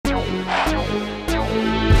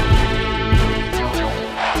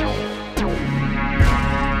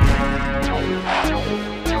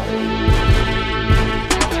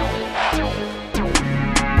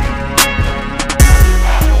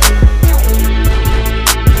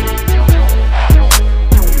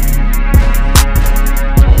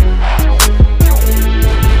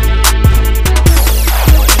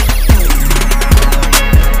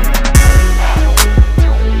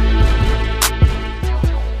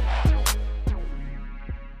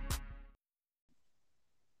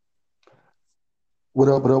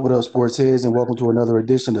What up, sports heads, and welcome to another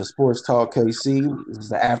edition of Sports Talk KC. This is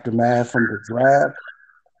the aftermath from the draft.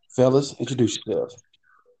 Fellas, introduce yourselves.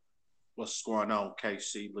 What's going on,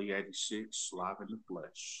 KC Lee 86, live in the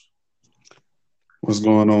flesh? What's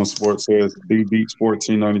going on, sports heads? D Beats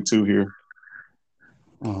 1492 here.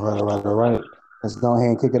 All right. Let's go ahead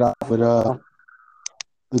and kick it off with the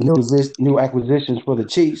new acquisitions for the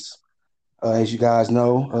Chiefs. As you guys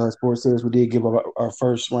know, sports says we did give up our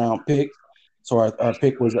first round pick, so our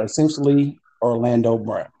pick was essentially Orlando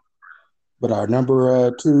Brown. But our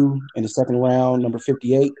number two in the second round, number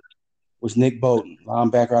 58, was Nick Bolton,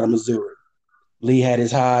 linebacker out of Missouri. Lee had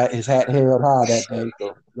his hat held high that day.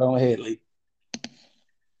 So go ahead, Lee.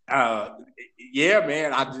 Uh, yeah,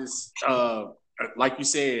 man. I just like you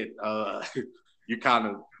said, you kind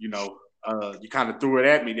of you kind of threw it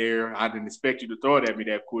at me there. I didn't expect you to throw it at me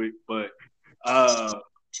that quick, but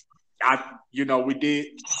we did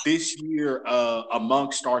this year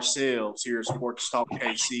amongst ourselves here at Sports Talk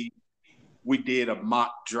KC. We did a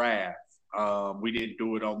mock draft. We didn't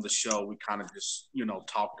do it on the show. We kind of just,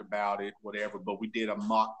 talked about it, whatever. But we did a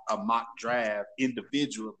mock draft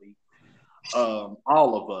individually. All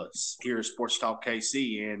of us here at Sports Talk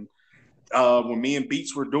KC, and when me and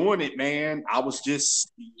Beats were doing it, man, I was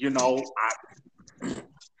just,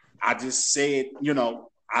 I just said,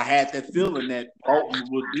 I had that feeling that Bolton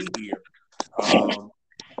would be here.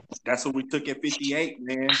 That's what we took at 58,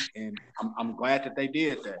 man, and I'm glad that they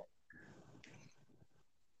did that.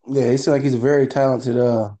 Yeah, he seems like he's a very talented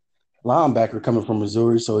linebacker coming from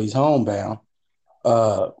Missouri, so he's homebound.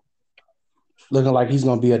 Uh, Looking like he's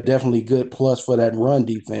going to be a definitely good plus for that run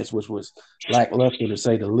defense, which was lackluster to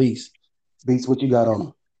say the least. Beats, what you got on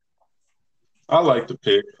him? I like the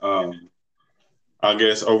pick. I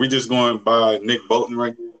guess, are we just going by Nick Bolton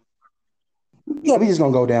right now? Yeah, we just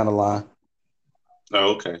going to go down the line.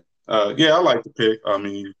 Oh, okay. Yeah, I like the pick. I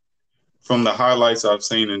mean, from the highlights I've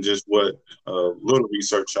seen and just what little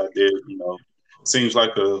research I did, seems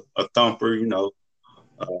like a thumper,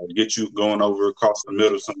 get you going over across the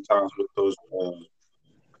middle sometimes with those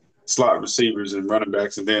slot receivers and running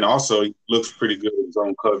backs. And then also he looks pretty good in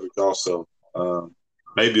zone coverage also.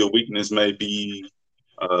 Maybe a weakness may be,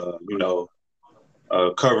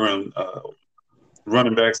 covering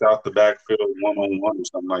running backs out the backfield one-on-one or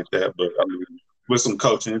something like that. But, I mean, with some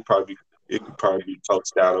coaching, it could probably be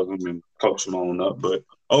coached out of them and coach them on up. But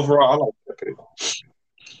overall, I like that pick.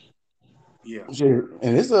 Yeah. Sure.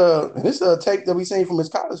 And this tape that we seen from his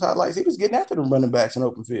college highlights, he was getting after the running backs in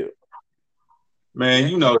open field.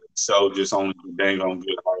 Man, the show just only dang on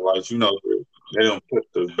good highlights. They don't put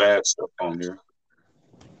the bad stuff on there.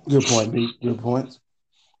 Good point, B. Good points.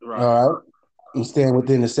 Right. All right. And staying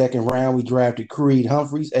within the second round, we drafted Creed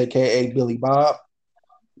Humphreys, a.k.a. Billy Bob,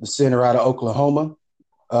 the center out of Oklahoma.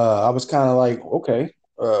 I was kind of like, okay,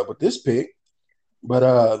 with this pick.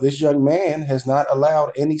 But this young man has not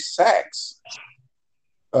allowed any sacks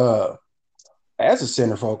as a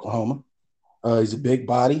center for Oklahoma. He's a big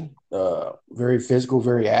body, very physical,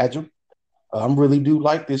 very agile. I really do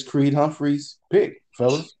like this Creed Humphreys pick,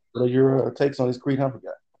 fellas. What are your takes on this Creed Humphrey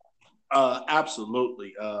guy?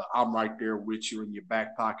 Absolutely. I'm right there with you in your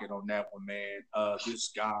back pocket on that one, man.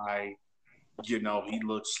 This guy, he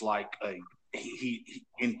looks like he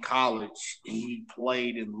in college he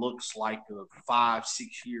played and looks like a 5-6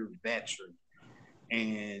 year veteran.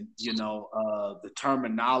 And the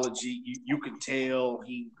terminology you can tell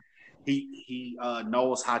he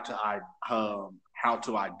knows how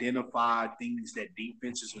to identify things that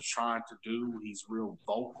defenses are trying to do. He's real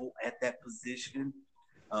vocal at that position.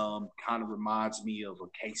 Kind of reminds me of a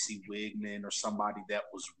Casey Wigman or somebody that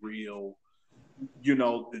was real,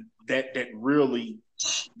 that really,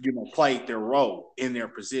 played their role in their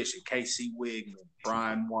position. Casey Wigman,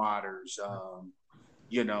 Brian Waters,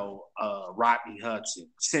 Rodney Hudson,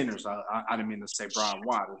 centers. I didn't mean to say Brian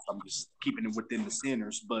Waters. I'm just keeping it within the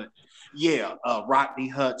centers. But yeah, Rodney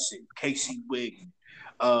Hudson, Casey Wigman.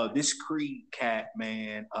 This Creed cat,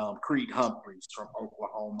 man, Creed Humphreys from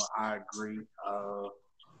Oklahoma. I agree.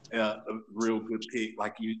 A real good pick.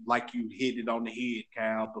 Like you hit it on the head,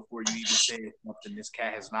 Cal, before you even said something. This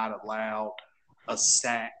cat has not allowed a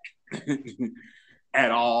sack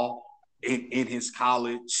at all in his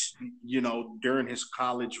college, during his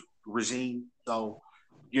college regime. So,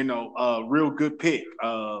 real good pick.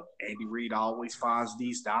 Andy Reid always finds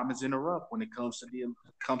these diamonds in the rough when it comes to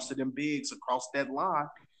them bigs across that line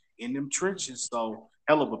in them trenches. So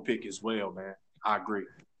hell of a pick as well, man. I agree.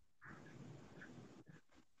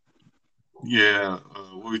 Yeah,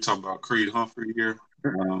 what we talking about? Creed Humphrey here. I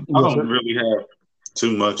Yes, don't sir. really have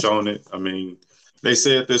too much on it. I mean, they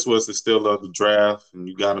said this was the steal of the draft, and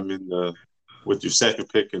you got him in the with your second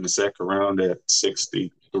pick in the second round at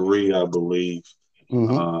 63, I believe.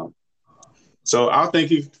 Mm-hmm. So I think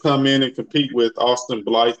he could come in and compete with Austin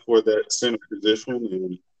Blythe for that center position,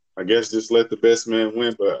 and I guess just let the best man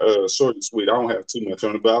win. But short and sweet, I don't have too much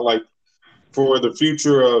on it. But I like for the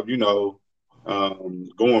future of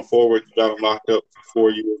going forward, you got him locked up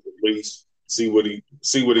for 4 years at least. See what he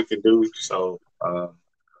can do. So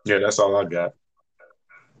yeah, that's all I got.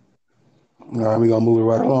 All right, we're gonna move it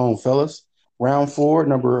right along, fellas. Round 4,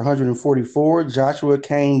 number 144, Joshua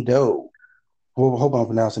Kane Doe. Hope I'm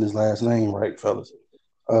pronouncing his last name right, fellas.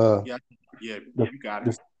 Yeah, yeah, The, you got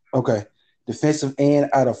it. okay, defensive end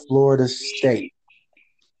out of Florida State.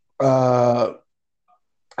 Uh,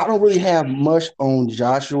 I don't really have much on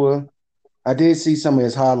Joshua. I did see some of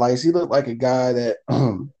his highlights. He looked like a guy that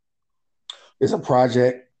is a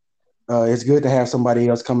project. It's good to have somebody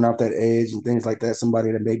else coming off that edge and things like that.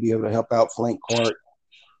 Somebody that may be able to help out flank Clark.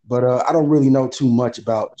 But I don't really know too much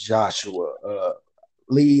about Joshua.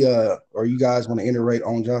 Lee, or you guys want to iterate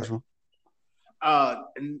on Joshua?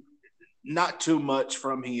 Not too much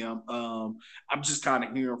from him. I'm just kind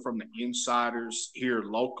of hearing from the insiders here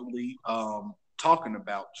locally, talking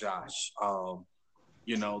about Josh.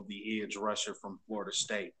 The edge rusher from Florida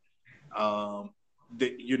State.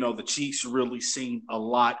 The Chiefs really seen a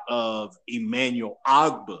lot of Emmanuel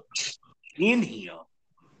Agba in him,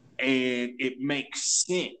 and it makes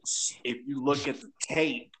sense if you look at the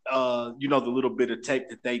tape. The little bit of tape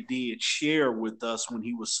that they did share with us when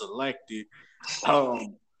he was selected.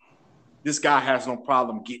 This guy has no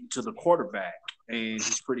problem getting to the quarterback, and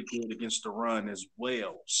he's pretty good against the run as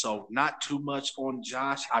well. So not too much on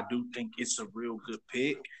Josh. I do think it's a real good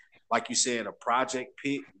pick. Like you said, a project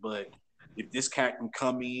pick, but if this cat can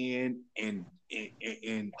come in and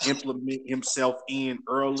implement himself in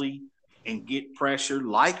early and get pressure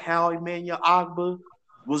like how Emmanuel Agba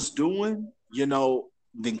was doing,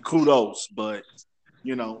 then kudos. But,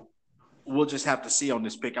 you know, we'll just have to see on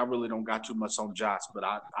this pick. I really don't got too much on Josh, but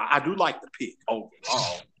I do like the pick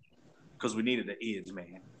overall because we needed the edge,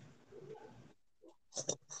 man.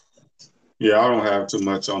 Yeah, I don't have too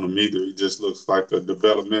much on him either. He just looks like a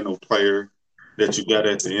developmental player that you got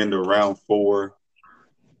at the end of round 4.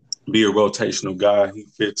 Be a rotational guy. He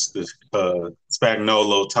fits the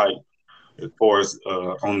Spagnolo type as far as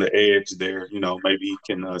on the edge there. Maybe he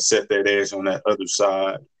can set that edge on that other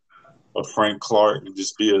side of Frank Clark and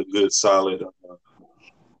just be a good, solid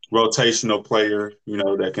rotational player.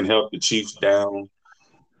 That can help the Chiefs down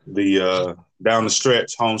the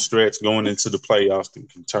stretch, home stretch, going into the playoffs, and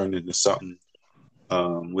can turn into something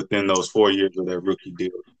within those 4 years of that rookie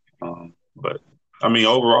deal. But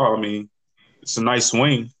overall, it's a nice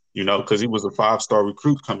swing, because he was a 5-star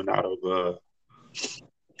recruit coming out of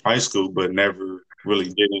high school, but never really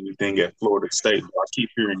did anything at Florida State. I keep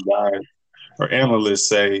hearing guys or analysts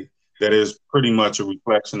say that is pretty much a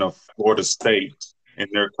reflection of Florida State and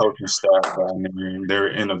their coaching staff down there and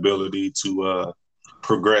their inability to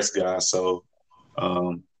progress guys. So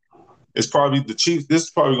it's probably the Chiefs. This is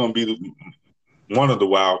probably going to be one of the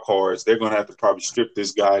wild cards. They're going to have to probably strip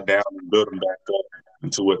this guy down and build him back up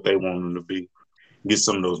into what they want him to be. Get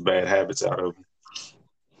some of those bad habits out of him.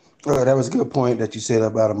 That was a good point that you said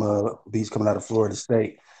about him. He's coming out of Florida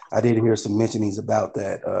State. I did hear some mentionings about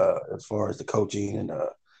that as far as the coaching, and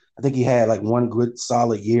I think he had like one good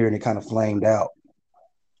solid year, and it kind of flamed out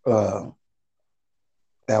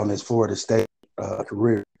in his Florida State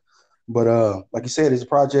career. But like you said, he's a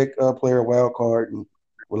project player, wild card, and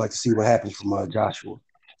we'd like to see what happens from Joshua.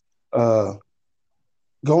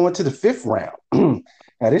 Going to the 5th round.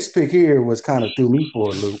 Now this pick here was kind of threw me for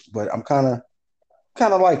a loop, but I'm kind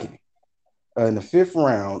of liking it. In the 5th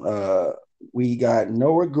round, we got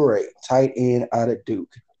Noah Gray, tight end out of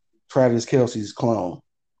Duke, Travis Kelce's clone.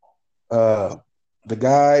 The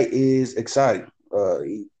guy is exciting.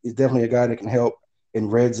 He's definitely a guy that can help in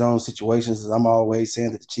red zone situations. As I'm always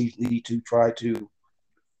saying that the Chiefs need to try to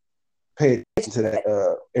pay attention to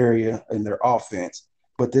that area in their offense.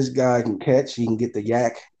 But this guy can catch. He can get the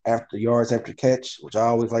yak after yards after catch, which I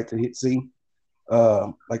always like to see.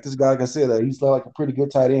 Like this guy, like I said, he's like a pretty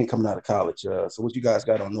good tight end coming out of college. So what you guys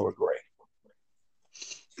got on Noah Gray?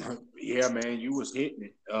 Yeah, man, you was hitting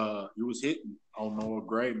it. You was hitting on Noah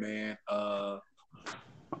Gray, man.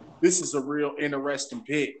 This is a real interesting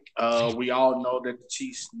pick. We all know that the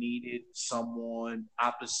Chiefs needed someone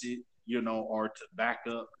opposite, or to back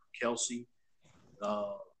up Kelce.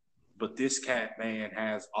 But this cat, man,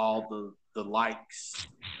 has all the likes.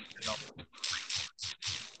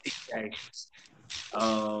 Okay.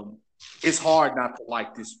 It's hard not to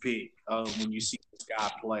like this pick when you see this guy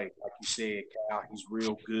play. Like you said, Cal, he's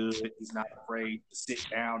real good. He's not afraid to sit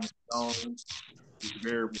down in zones. He's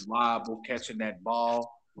very reliable catching that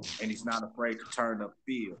ball, and he's not afraid to turn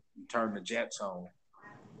upfield and turn the jet zone.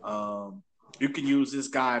 You can use this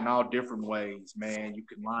guy in all different ways, man. You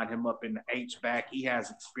can line him up in the H back. He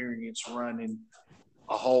has experience running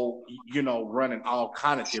a whole, running all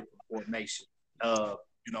kind of different formations.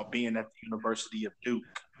 Being at the University of Duke.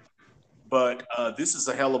 But this is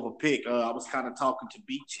a hell of a pick. I was kind of talking to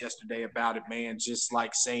Beach yesterday about it, man. Just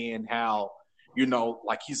like saying how,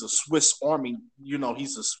 like he's a Swiss Army,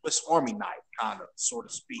 he's a Swiss Army knife, kind of, so to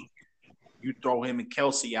speak. You throw him and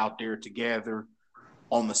Kelsey out there together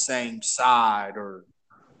on the same side, or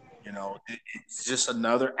it's just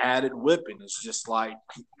another added weapon. It's just like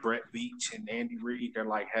Brett Veach and Andy Reid. They're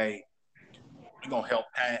like, hey, we're gonna help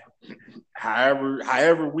Pat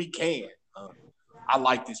however we can. I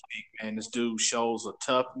like this pick, man. This dude shows a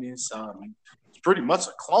toughness. He's pretty much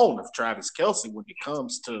a clone of Travis Kelsey when it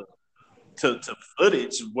comes to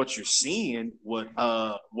footage and what you're seeing, what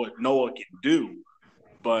Noah can do.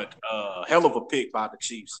 But hell of a pick by the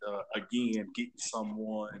Chiefs. Again, getting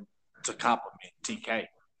someone to complement TK.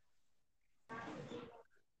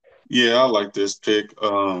 Yeah, I like this pick.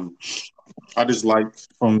 I just like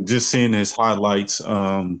from just seeing his highlights,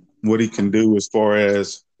 what he can do as far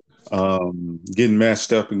as getting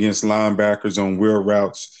matched up against linebackers on wheel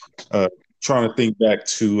routes. Trying to think back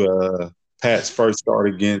to Pat's first start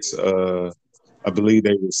against, I believe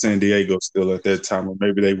they were San Diego still at that time, or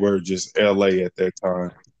maybe they were just LA at that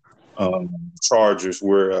time. Chargers,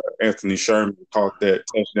 where Anthony Sherman caught that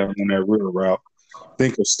touchdown on that wheel route.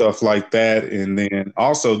 Think of stuff like that. And then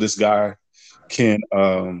also this guy can,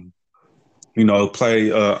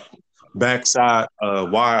 play backside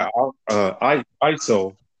wide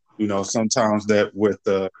ISO. Sometimes that with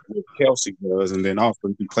Kelsey does, and then also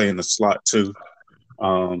he can play in the slot too.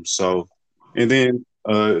 And then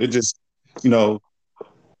it just, the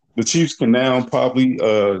Chiefs can now probably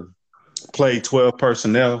play 12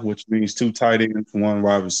 personnel, which means 2 tight ends, 1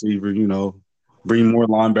 wide receiver. Bring more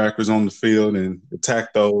linebackers on the field and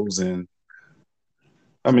attack those. And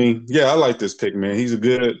I mean, yeah, I like this pick, man. He's a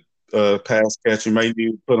good pass catcher.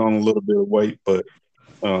 Maybe put on a little bit of weight, but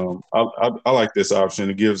I like this option.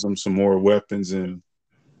 It gives them some more weapons and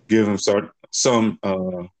give them some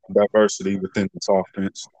diversity within this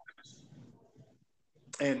offense.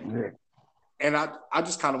 And I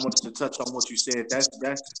just kind of wanted to touch on what you said.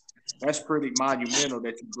 That's pretty monumental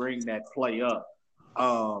that you bring that play up.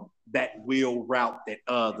 That wheel route that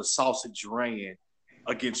the Sausage ran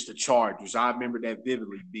against the Chargers. I remember that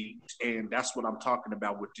vividly, Beach, and that's what I'm talking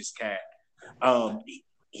about with this cat.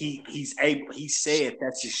 He said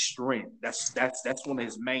that's his strength. That's one of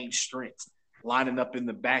his main strengths. Lining up in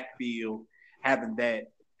the backfield, having that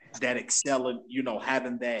excelling,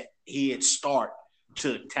 having that head start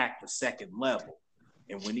to attack the second level.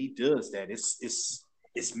 And when he does that, it's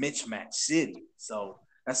mismatch city. So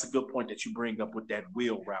that's a good point that you bring up with that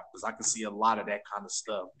wheel route, because I can see a lot of that kind of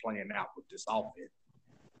stuff playing out with this offense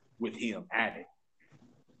with him at it.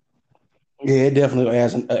 Yeah, it definitely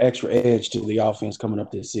adds an extra edge to the offense coming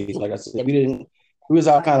up this season. Like I said, we was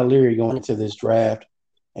all kind of leery going into this draft,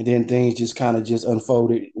 and then things just kind of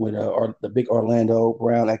unfolded with the big Orlando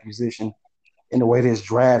Brown acquisition and the way this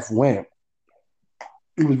draft went.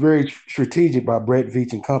 It was very strategic by Brett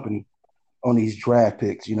Veach and company on these draft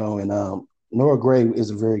picks, and Noah Gray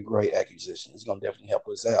is a very great acquisition. It's going to definitely help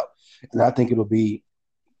us out. And I think it'll be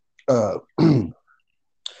a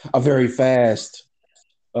very fast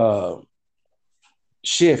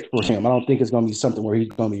shift for him. I don't think it's going to be something where he's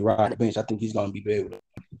going to be riding the bench. I think he's going to be able to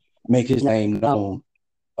make his name known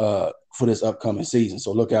for this upcoming season.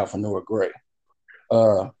 So look out for Noah Gray.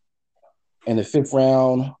 In the 5th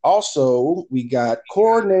round, also, we got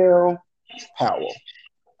Cornell Powell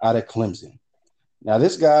out of Clemson. Now,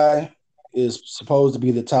 this guy is supposed to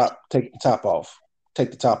be take the top off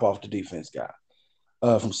the defense guy.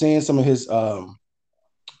 From seeing some of his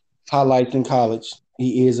highlights in college,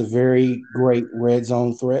 he is a very great red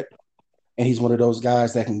zone threat, and he's one of those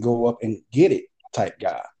guys that can go up and get it type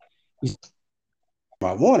guy.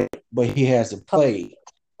 I wanted, but he has the play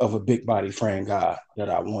of a big body frame guy that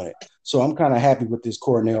I wanted. So I'm kind of happy with this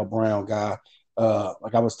Cornell Brown guy.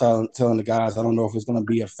 Like I was telling the guys, I don't know if it's going to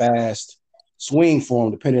be a fast swing for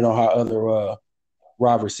him, depending on how other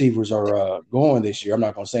wide receivers are going this year. I'm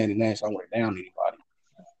not going to say any names, so I don't want to down anybody.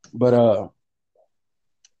 But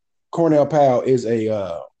Cornell Powell is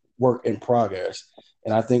a work in progress.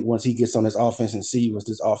 And I think once he gets on this offense and see what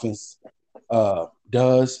this offense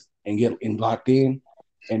does and get locked in,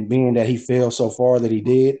 and being that he failed so far that he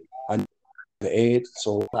did, I know the edge.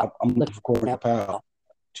 So I'm looking for Cornell Powell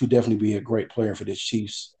to definitely be a great player for this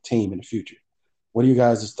Chiefs team in the future. What are you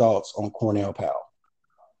guys' thoughts on Cornell Powell?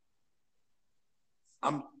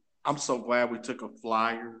 I'm I'm so glad we took a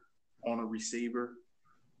flyer on a receiver.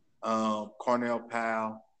 Cornell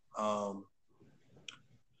Powell, um,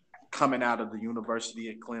 coming out of the University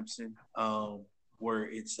at Clemson, where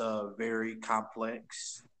it's very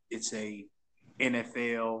complex. It's a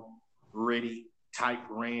NFL ready type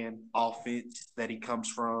ran offense that he comes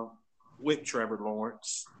from with Trevor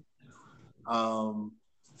Lawrence. Um,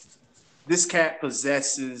 this cat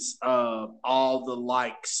possesses all the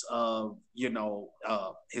likes of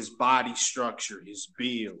his body structure, his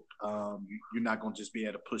build. You're not going to just be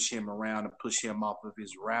able to push him around and push him off of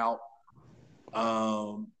his route.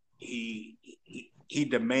 He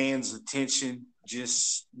demands attention.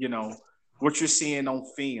 Just what you're seeing on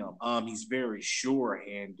film. He's very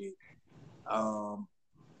sure-handed. Um,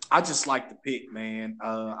 I just like the pick, man.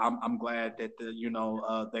 I'm glad that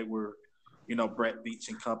they were, Brett Veach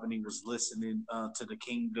and company was listening to the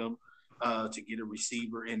Kingdom to get a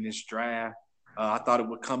receiver in this draft. I thought it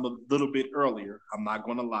would come a little bit earlier. I'm not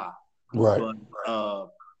going to lie, Right. but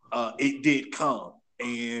it did come.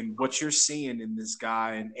 And what you're seeing in this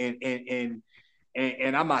guy, and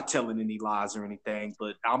I'm not telling any lies or anything,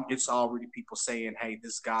 but it's already people saying, "Hey,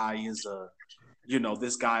 this guy is a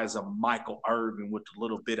Michael Irvin with a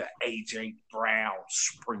little bit of AJ Brown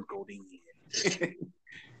sprinkled in."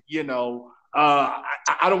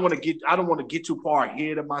 I don't want to get too far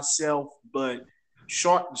ahead of myself, but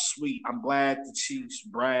short and sweet. I'm glad the Chiefs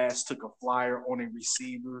brass took a flyer on a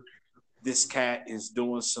receiver. This cat is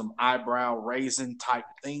doing some eyebrow raising type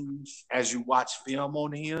things as you watch film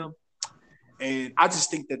on him. And I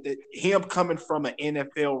just think that him coming from an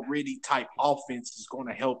NFL ready type offense is going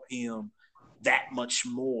to help him that much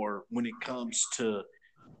more when it comes to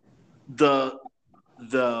the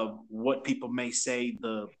what people may say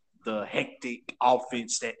the hectic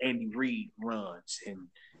offense that Andy Reid runs, and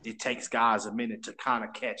it takes guys a minute to kind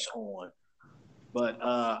of catch on. But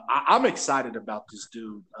I'm excited about this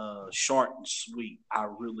dude. Short and sweet, I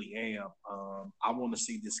really am. I want to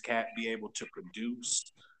see this cat be able to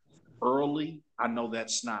produce early. I know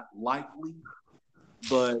that's not likely,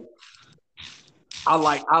 but I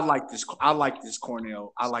like this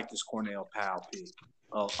Cornell Powell pick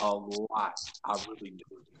a lot. I really do.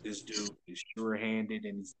 This dude is sure-handed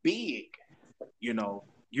and he's big.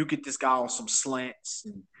 You get this guy on some slants,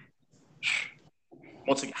 and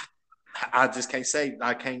once again, I just can't say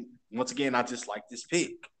I can't. Once again, I just like this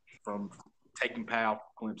pick from taking Powell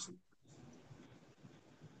from Clemson.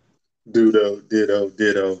 Ditto.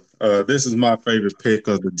 This is my favorite pick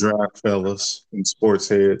of the draft, fellas and sports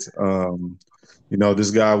heads.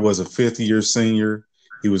 This guy was a fifth-year senior.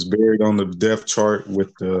 He was buried on the depth chart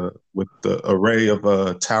with the array of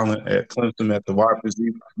talent at Clemson at the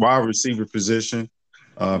wide receiver position.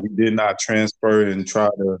 He did not transfer and try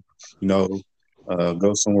to,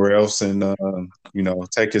 go somewhere else and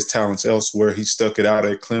take his talents elsewhere. He stuck it out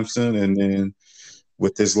at Clemson, and then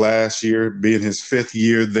with his last year being his fifth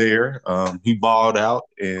year there, he balled out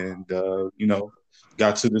and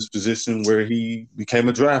got to this position where he became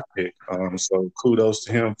a draft pick. So kudos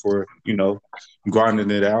to him for grinding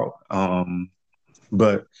it out.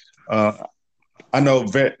 But I know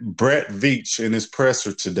Brett Veach in his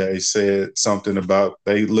presser today said something about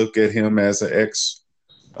they look at him as an ex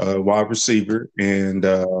wide receiver, and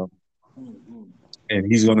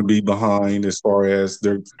he's going to be behind as far as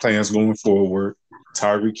their plans going forward.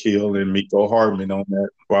 Tyreek Hill and Miko Hardman on that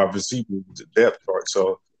wide receiver depth chart.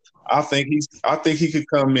 So I think he could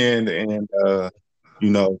come in and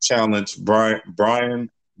challenge Byron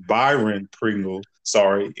Pringle,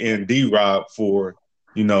 and D Rob for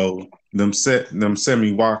them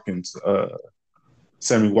Sammy Watkins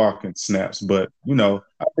snaps. But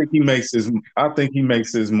I think he makes his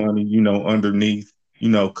money, underneath,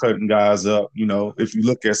 cutting guys up. If you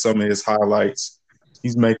look at some of his highlights,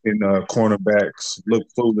 he's making cornerbacks look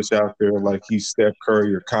foolish out there, like he's Steph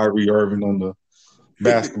Curry or Kyrie Irving on the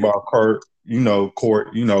basketball court,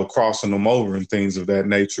 crossing them over and things of that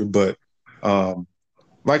nature. But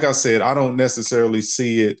like I said, I don't necessarily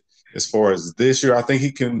see it as far as this year. I think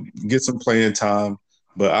he can get some playing time,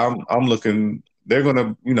 but I'm looking. They're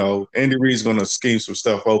gonna, Andy Reid's gonna scheme some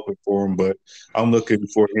stuff open for him, but I'm looking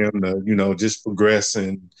for him to, just progress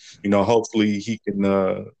and, hopefully he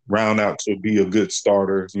can round out to be a good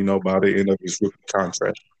starter, by the end of his rookie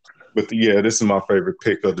contract. But yeah, this is my favorite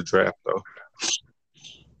pick of the draft, though.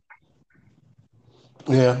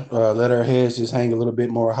 Yeah, let our heads just hang a little bit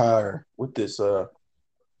more higher with this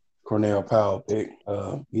Cornell Powell pick.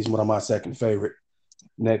 He's one of my second favorite,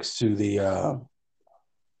 next to the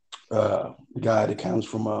the guy that comes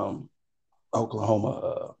from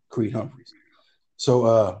Oklahoma, Creed Humphreys. So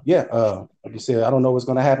like you said, I don't know what's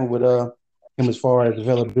going to happen with him as far as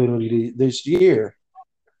availability this year.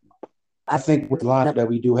 I think with the lineup that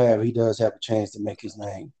we do have, he does have a chance to make his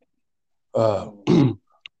name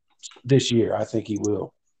this year. I think he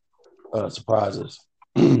will surprise us.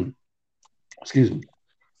 Excuse me.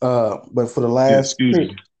 But for the last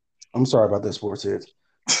pick, I'm sorry about that, sports heads.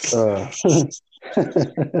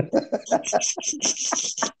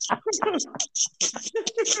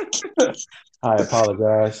 I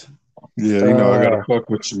apologize. Yeah, I gotta fuck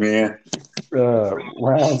with you, man.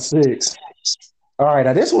 Round 6. All right,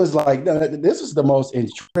 now this was the most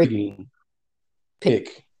intriguing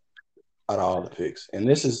pick out of all the picks, and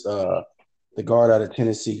this is the guard out of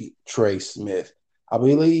Tennessee, Trey Smith. I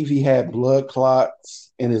believe he had blood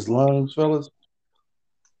clots in his lungs, fellas.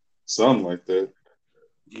 Something like that.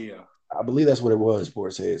 Yeah, I believe that's what it was,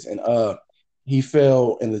 sports heads, and he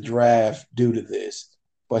fell in the draft due to this,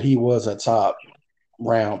 but he was a top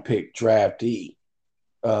round pick draftee.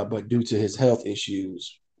 But due to his health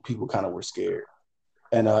issues, people kind of were scared.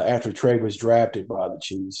 And after Trey was drafted by the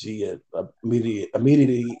Chiefs, he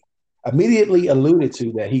immediately alluded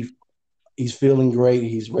to that he's feeling great,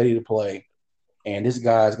 he's ready to play, and this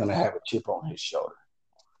guy's going to have a chip on his shoulder.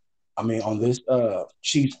 I mean, on this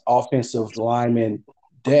Chiefs offensive lineman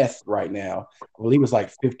death right now, I believe it's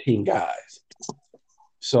like 15 guys.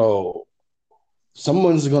 So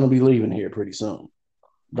someone's going to be leaving here pretty soon.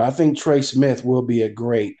 But I think Trey Smith will be a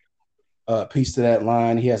great piece to that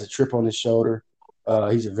line. He has a chip on his shoulder.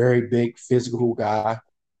 He's a very big physical guy,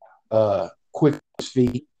 quick on his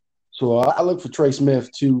feet. So I look for Trey Smith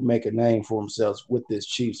to make a name for himself with this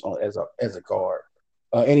Chiefs as a guard.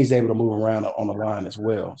 And he's able to move around on the line as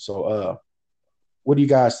well. So what do you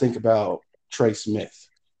guys think about Trey Smith?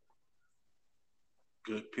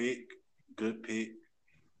 Good pick. Good pick.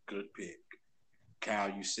 Good pick.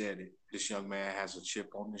 Cal, you said it. This young man has a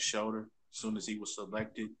chip on his shoulder. As soon as he was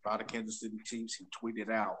selected by the Kansas City Chiefs, he tweeted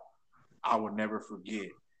out, "I will never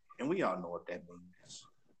forget." And we all know what that means.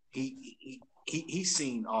 He's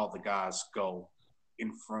seen all the guys go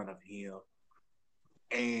in front of him.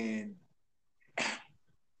 And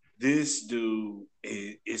this dude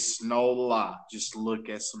is no lie. Just look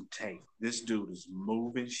at some tape. This dude is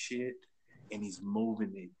moving shit, and he's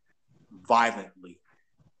moving it violently.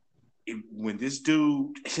 When this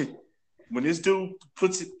dude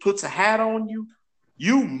puts a hat on you,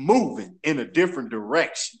 you moving in a different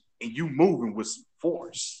direction, and you moving with some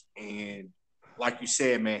force. And like you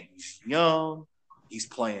said, man, he's young, he's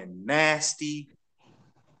playing nasty,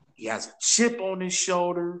 he has a chip on his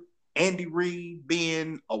shoulder. Andy Reid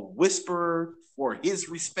being a whisperer for his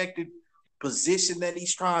respected position that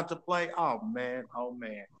he's trying to play. Oh man,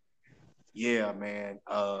 yeah, man.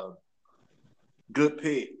 Good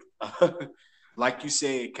pick. Like you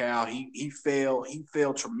said, Cal, he failed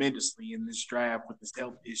tremendously in this draft with his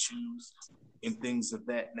health issues and things of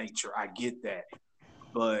that nature. I get that,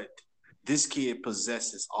 but this kid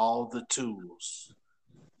possesses all the tools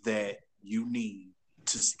that you need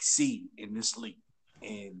to succeed in this league.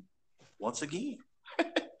 And once again,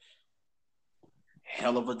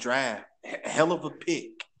 hell of a draft, hell of a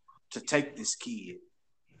pick to take this kid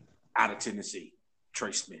out of Tennessee,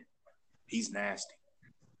 Trey Smith. He's nasty.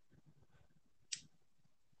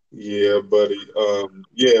 Yeah, buddy.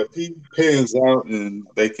 If he pans out and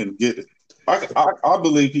they can get it, I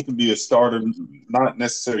believe he can be a starter. Not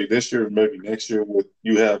necessarily this year, maybe next year. With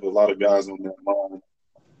you have a lot of guys on that line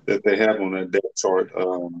that they have on that depth chart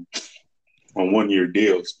on 1-year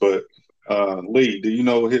deals. But Lee, do you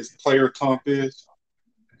know what his player comp is?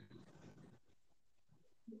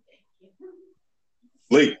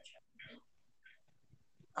 Lee,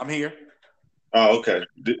 I'm here. Oh, okay.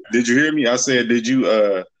 Did you hear me? I said, do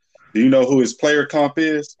you know who his player comp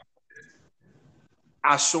is?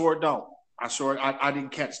 I sure don't. I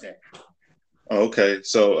didn't catch that. Okay,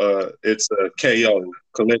 so it's KO,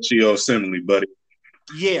 Coleccio Assembly, buddy.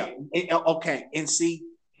 Yeah. Okay. And see,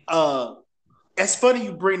 it's funny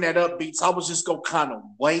you bring that up, Beats. I was just gonna kind of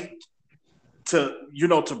wait to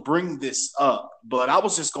bring this up, but I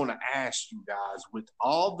was just gonna ask you guys, with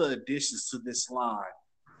all the additions to this line,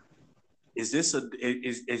 is this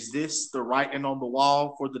the writing on the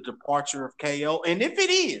wall for the departure of KO? And if it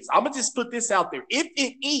is, I'm gonna just put this out there. If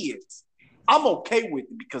it is, I'm okay with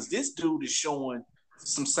it because this dude is showing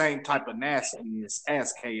some same type of nastiness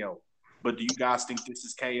as KO. But do you guys think this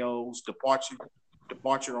is KO's departure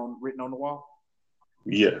written on the wall?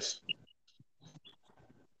 Yes.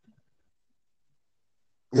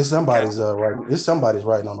 It's somebody's writing. It's somebody's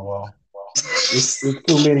writing on the wall. It's too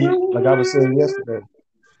many. Like I was saying yesterday,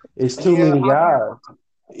 It's too Yeah, many guys.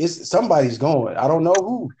 It's somebody's going. I don't know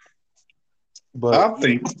who, but I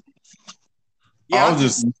think yeah.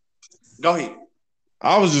 Go ahead.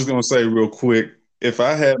 I was just gonna say real quick, if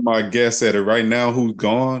I had my guess at it right now, who's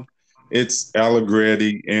gone? It's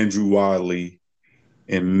Allegretti, Andrew Wiley,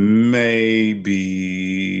 and maybe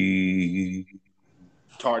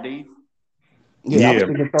Tardif. yeah, I was yeah,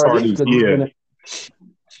 thinking Tardif Tardif. because he's Yeah, been.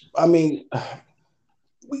 I mean,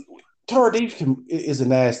 Tardif is a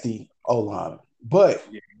nasty O lineman, but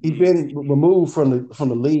Yeah, he's he is. been removed from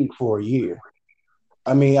the league for a year.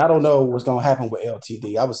 I mean, I don't know what's gonna happen with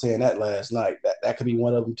LTD. I was saying that last night. That could be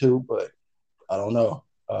one of them too, but I don't know.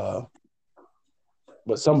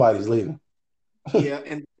 But somebody's leaving. Yeah,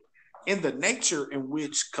 and in the nature in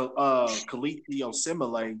which Khalid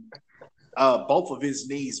Osemele, both of his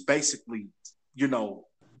knees basically, you know,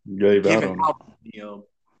 gave out given on him. out to him,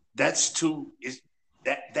 that's too is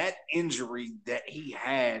that injury that he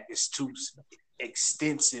had is too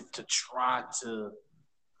extensive to try to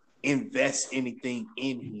invest anything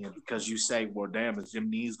in him because you say, well, damn, is them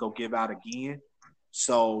knees gonna give out again?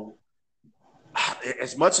 So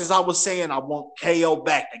as much as I was saying I want KO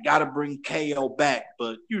back, they got to bring KO back.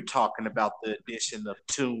 But you're talking about the addition of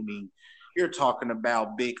Tooney. You're talking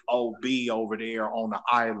about Big OB over there on the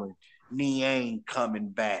island. Niang coming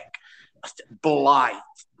back. Blythe.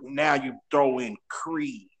 Now you throw in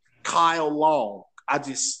Creed, Kyle Long.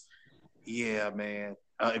 Yeah, man.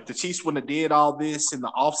 If the Chiefs wouldn't have did all this in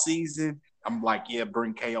the offseason, I'm like, yeah,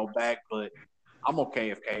 bring KO back. But I'm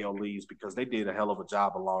okay if KO leaves because they did a hell of a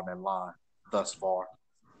job along that line thus far.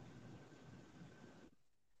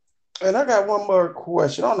 And I got one more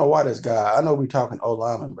question. I don't know why this guy. I know we're talking O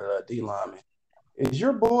lineman, but D lineman. Is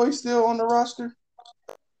your boy still on the roster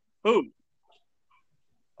Who?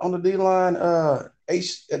 on the D line? The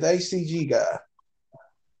HCG guy.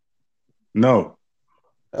 No,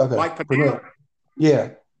 Okay, Mike Pennell? yeah.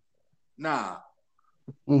 Nah.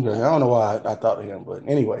 Okay, I don't know why I thought of him, but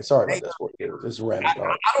anyway, sorry about Hey, that. Sport. It was just a I random thought. don't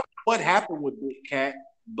know what happened with Big Cat,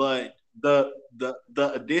 but the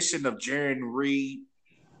addition of Jaron Reed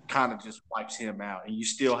kind of just wipes him out. And you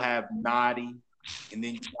still have Noddy, and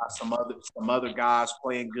then you got some other guys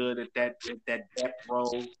playing good at that depth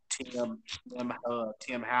role.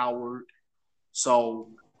 Tim Howard. So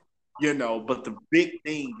but the big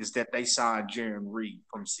thing is that they signed Jaron Reed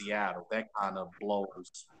from Seattle. That kind of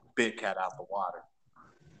blows Big Cat out the water.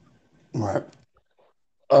 Right.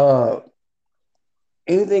 Uh,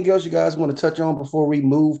 anything else you guys want to touch on before we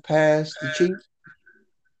move past the Chiefs?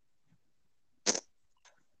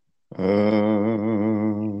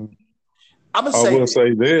 I'm gonna I say will this.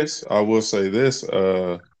 say this. I will say this.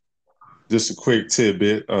 Just a quick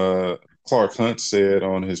tidbit. Clark Hunt said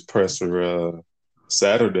on his presser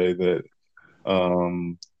Saturday that,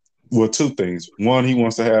 well, two things. One, he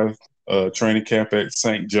wants to have training camp at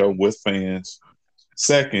St. Joe with fans.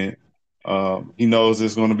 Second, he knows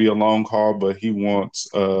it's going to be a long haul, but he wants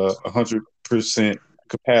 100%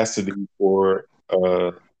 capacity for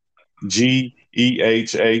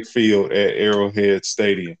GEHA Field at Arrowhead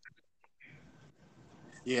Stadium.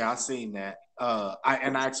 Yeah, I seen that. I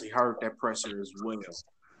actually heard that presser as well.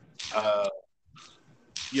 Uh,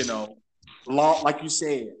 like you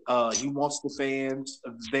said, he wants the fans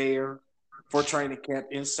there for training camp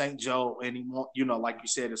in St. Joe, and he like you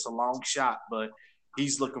said, it's a long shot, but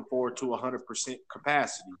he's looking forward to 100%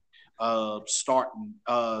 capacity, starting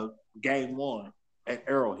game one at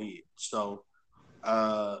Arrowhead. So,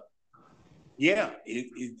 yeah,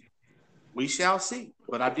 we shall see.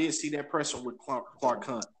 But I did see that presser with Clark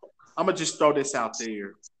Hunt. I'm gonna just throw this out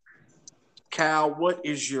there. Cal, what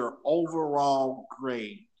is your overall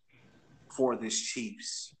grade for this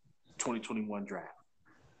Chiefs 2021 draft?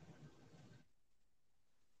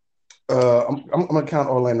 I'm gonna count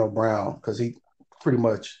Orlando Brown because he pretty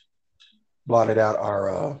much blotted out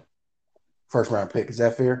our first round pick. Is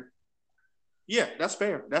that fair? Yeah, that's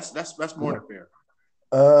fair. That's more than fair.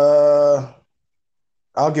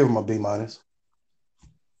 I'll give him a B minus.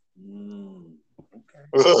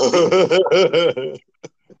 Okay.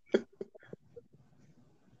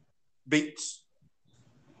 Beats.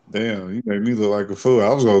 Damn, you made me look like a fool. I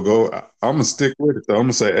was gonna go. I'm gonna stick with it though. I'm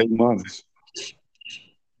gonna say A minus.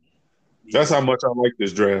 That's how much I like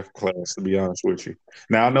this draft class, to be honest with you.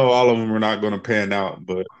 Now I know all of them are not going to pan out,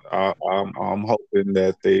 but I'm hoping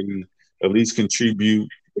that they at least contribute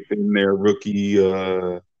within their rookie,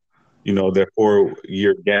 their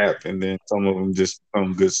 4-year gap, and then some of them just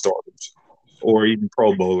become good starters or even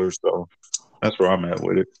Pro Bowlers. So that's where I'm at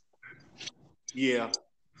with it. Yeah.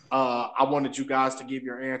 I wanted you guys to give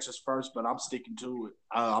your answers first, but I'm sticking to it.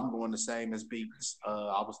 I'm going the same as Beats.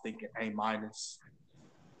 I was thinking A minus.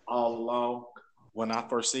 all along. When I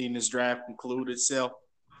first seen this draft conclude itself,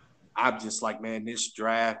 I'm just like, man, this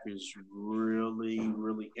draft is really,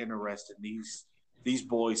 really interesting. These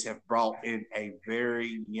boys have brought in a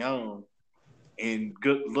very young and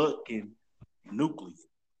good looking nucleus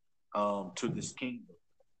to this kingdom.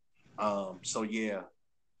 So yeah,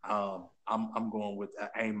 I'm going with an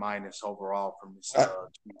A minus overall from this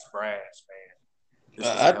Chiefs brass, man. This was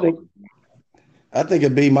a hell of a I think a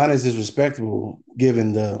B minus is respectable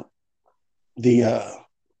given the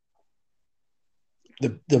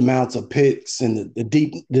amounts of picks and the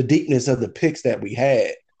deepness of the picks that we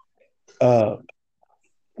had.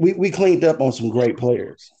 We cleaned up on some great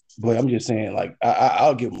players, but I'm just saying, like,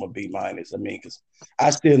 I'll give them a B minus. I mean, because I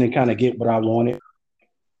still didn't kind of get what I wanted.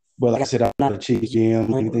 But like I said, I'm not a Chiefs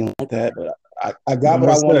GM or anything like that. But I got what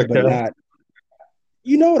I wanted, but not.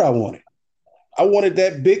 You know what I wanted? I wanted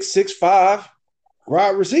that big 6'5"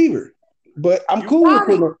 wide receiver. But I'm cool with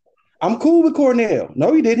Cornell. I'm cool with Cornell.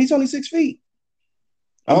 No, he didn't. He's only 6 feet.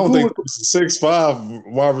 I don't think it's a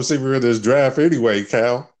 6'5" wide receiver in this draft anyway,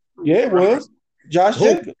 Cal. Yeah, it was. Josh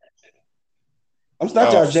Jacobs. I'm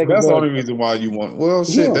not Josh Jacobs. That's the only reason why you want. Well,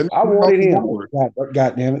 shit. Yeah, I wanted him.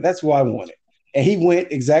 God damn it. That's who I wanted. And he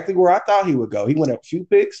went exactly where I thought he would go. He went a few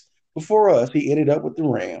picks before us. He ended up with the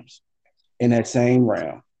Rams in that same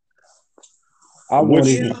round. I wanted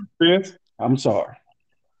him. Fifth? I'm sorry.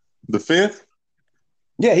 The fifth?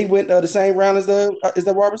 Yeah, he went the same round as the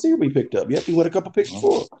wide receiver we picked up. Yep, he went a couple picks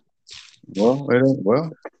before. Well,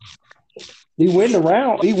 he went in the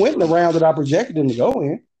round. He went in the round that I projected him to go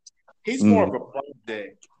in. He's more of a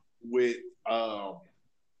project with,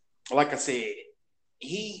 like I said,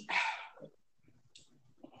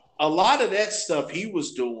 a lot of that stuff he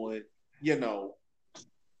was doing, you know,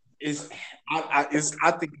 I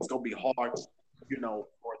think it's gonna be hard, you know,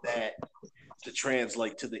 for that to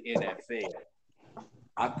translate to the NFL.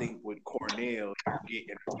 I think with Cornell, you're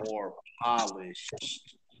getting more polished.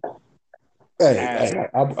 Hey,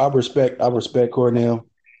 I respect Cornell,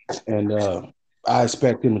 and I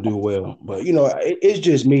expect him to do well. But you know, it's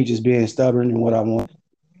just me just being stubborn in what I want,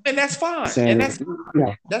 and that's fine.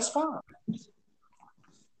 That's fine.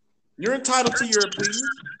 You're entitled to your opinion.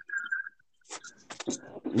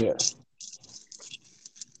 Yeah.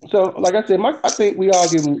 So, like I said, I think we all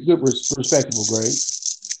give them good, respectable grade.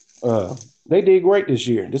 They did great this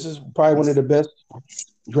year. This is probably one of the best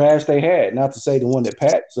drafts they had. Not to say the one that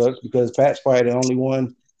Pat sucks, because Pat's probably the only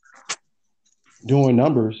one doing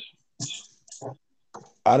numbers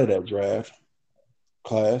out of that draft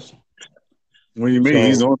class. What do you mean?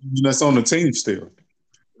 He's the only one that's on the team still.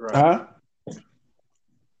 Right. Huh?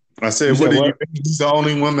 I said, what do you mean? He's the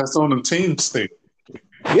only one that's on the team still.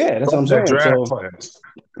 Yeah, that's what I'm saying. Draft class.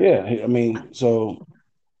 Yeah, I mean,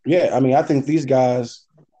 I think these guys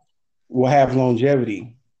will have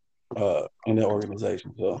longevity in the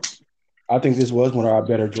organization. So I think this was one of our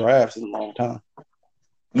better drafts in a long time.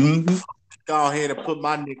 Mm-hmm. Go ahead and put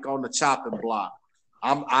my nick on the chopping block.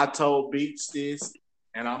 I told Beats this,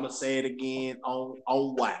 and I'm gonna say it again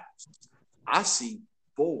on wax. I see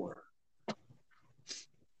 4,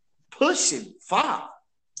 pushing 5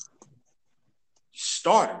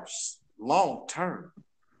 starters long term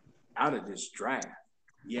out of this draft.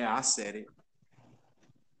 Yeah, I said it.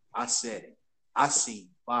 I see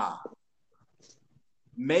 5.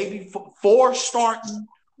 Maybe 4 starting,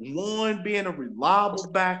 1 being a reliable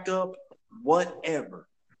backup, whatever.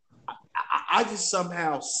 I just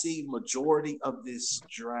somehow see majority of this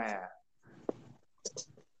draft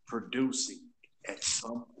producing at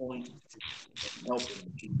some point and helping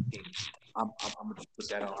the team. I'm gonna just put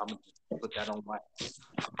that on. I'm gonna just put that on wax.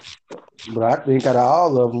 But I think out of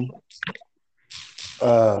all of them,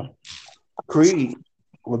 Creed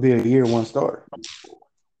would be a year 1 starter.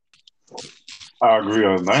 I agree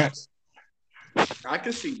on that. I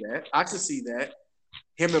can see that.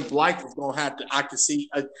 Him and Blythe is gonna have to. I can see.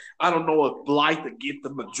 I don't know if Blythe will get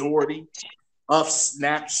the majority of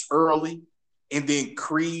snaps early, and then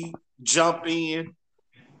Creed jump in,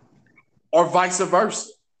 or vice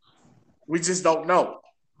versa. We just don't know.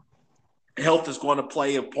 Health is going to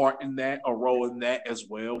play a part in that, a role in that as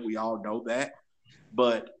well. We all know that,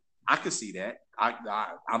 but I can see that.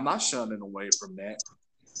 I'm not shunning away from that,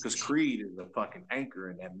 because Creed is a fucking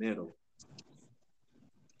anchor in that middle.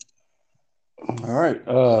 All right.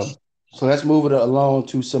 So let's move it along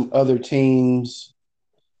to some other teams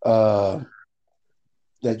that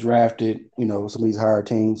drafted, some of these higher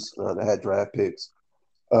teams that had draft picks.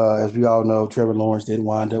 As we all know, Trevor Lawrence did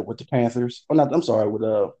wind up with the Panthers.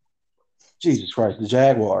 With Jesus Christ, the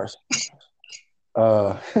Jaguars.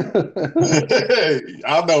 I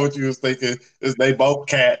know what you was thinking. Is they both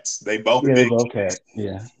cats? They both big. They both cats.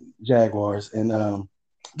 Yeah. Jaguars. And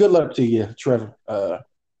good luck to you, Trevor.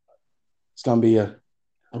 It's gonna be a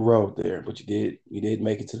road there, but you did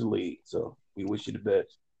make it to the league, so we wish you the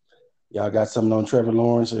best. Y'all got something on Trevor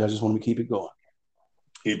Lawrence, or I just want to keep it going?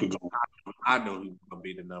 Keep it going. I knew he was gonna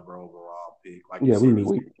be the number overall pick. Like Yeah,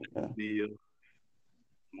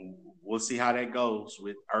 we'll see how that goes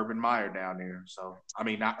with Urban Meyer down there. So I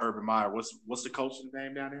mean, not Urban Meyer. What's the coach's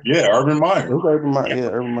name down there? Yeah, Urban Meyer. It was Urban Meyer. Yeah,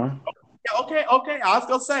 Urban Meyer. Yeah, okay. I was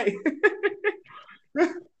gonna say.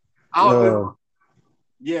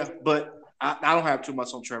 Yeah, but I don't have too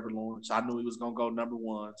much on Trevor Lawrence. I knew he was gonna go number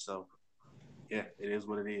one, so yeah, it is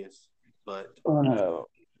what it is. But for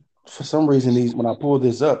some reason, when I pulled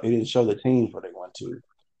this up, it didn't show the teams where they went to.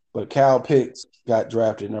 But Kyle Pitts got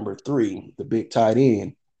drafted number 3, the big tight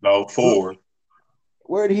end. No, 4.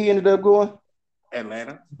 Where did he ended up going?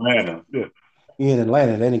 Atlanta. Yeah. He in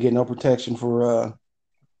Atlanta. They didn't get no protection for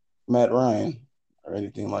Matt Ryan or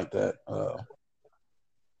anything like that.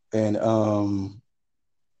 And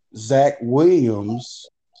Zach Williams,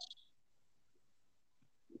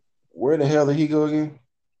 where the hell did he go again?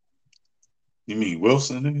 You mean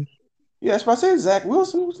Wilson? Yeah, that's what I said. Zach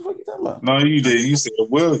Wilson. What the fuck you talking about? No, you did. You said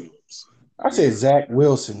Williams. I said Zach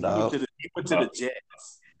Wilson, dog. He went to the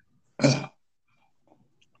Jets.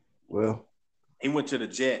 Well, he went to the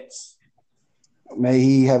Jets. May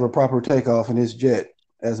he have a proper takeoff in his jet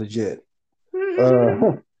as a jet.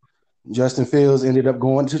 Justin Fields ended up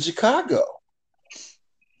going to Chicago.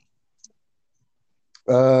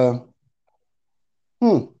 What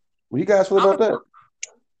do you guys feel about that?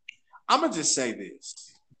 I'm gonna just say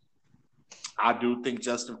this. I do think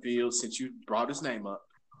Justin Fields, since you brought his name up,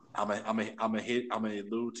 I'm gonna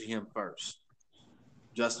allude to him first.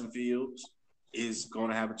 Justin Fields is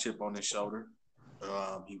gonna have a chip on his shoulder.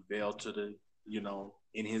 He fell to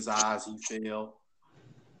in his eyes, he fell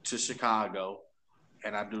to Chicago.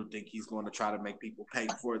 And I do think he's going to try to make people pay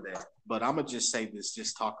for that. But I'm going to just say this,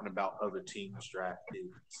 just talking about other teams' draft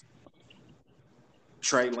picks.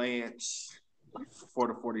 Trey Lance for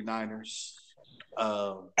the 49ers.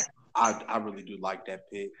 I really do like that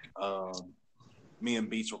pick. Me and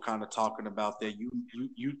Beach were kind of talking about that.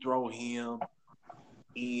 You throw him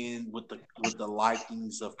in with the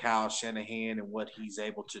likings of Kyle Shanahan and what he's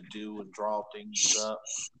able to do and draw things up.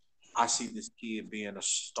 I see this kid being a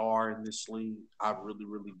star in this league. I really,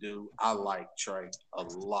 really do. I like Trey a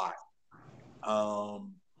lot.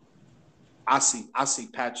 I see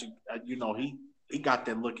Patrick. He got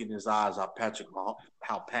that look in his eyes how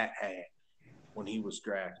Pat had when he was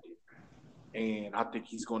drafted, and I think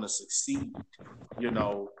he's going to succeed.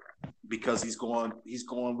 Because he's going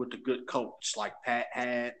with a good coach like Pat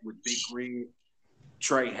had with Big Red,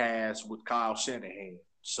 Trey has with Kyle Shanahan.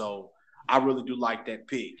 So I really do like that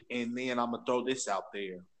pick. And then I'm going to throw this out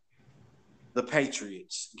there. The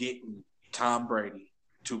Patriots getting Tom Brady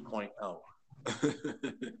 2.0.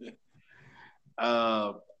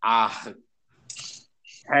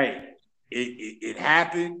 Hey, it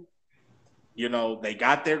happened. They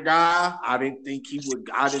got their guy. I didn't think he would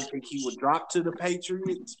drop to the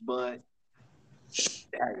Patriots, but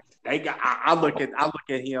they got. I look at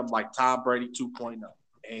him like Tom Brady 2.0.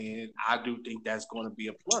 And I do think that's going to be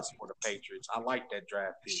a plus for the Patriots. I like that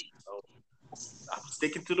draft pick. So I'm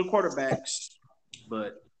sticking to the quarterbacks,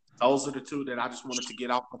 but those are the two that I just wanted to get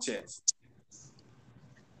off my chest.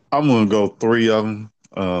 I'm going to go 3 of them.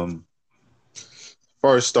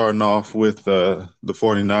 First, starting off with the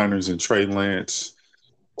 49ers and Trey Lance.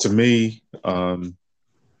 To me,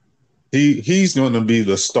 he's going to be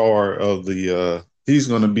the star of the he's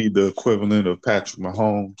going to be the equivalent of Patrick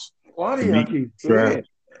Mahomes. Why do you keep saying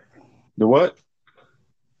the what?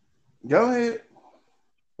 Go ahead.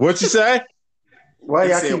 What you say? Why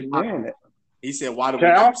y'all keep saying that? He said, "Why do we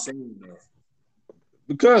keep saying that?"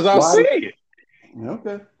 Because I see it.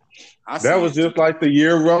 Okay. That was just like the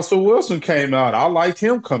year Russell Wilson came out. I liked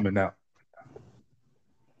him coming out.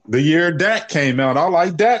 The year Dak came out, I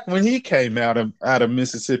liked Dak when he came out of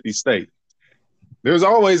Mississippi State. There's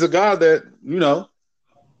always a guy that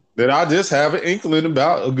that I just have an inkling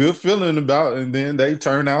about, a good feeling about, and then they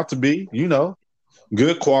turn out to be,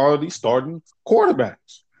 good quality starting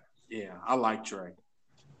quarterbacks. Yeah, I like Trey.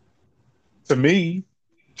 To me,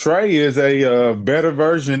 Trey is a better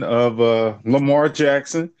version of Lamar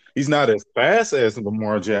Jackson. He's not as fast as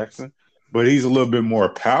Lamar Jackson, but he's a little bit more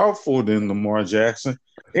powerful than Lamar Jackson,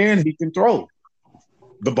 and he can throw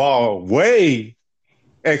the ball way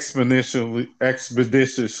expeditiously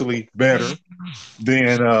better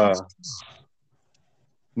than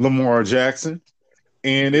Lamar Jackson.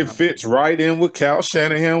 And it fits right in what Kyle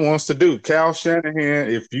Shanahan wants to do. Kyle Shanahan,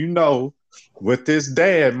 if you know, with his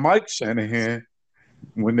dad, Mike Shanahan,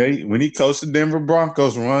 when he coached the Denver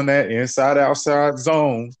Broncos, run that inside outside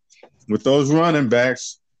zone with those running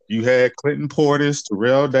backs. You had Clinton Portis,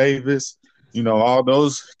 Terrell Davis, all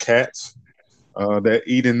those cats that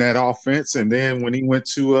eat in that offense. And then when he went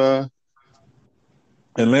to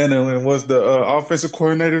Atlanta and was the offensive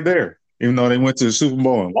coordinator there, even though they went to the Super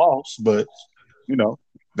Bowl and lost, but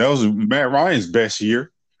that was Matt Ryan's best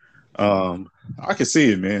year. I can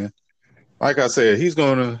see it, man. Like I said,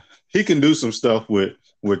 he can do some stuff with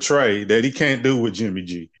Trey that he can't do with Jimmy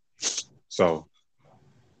G. So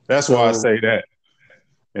that's why I say that.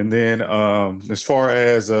 And then as far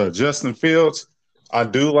as Justin Fields, I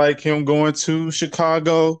do like him going to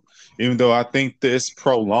Chicago, even though I think this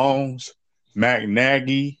prolongs Matt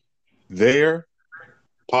Nagy there,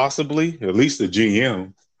 possibly, at least the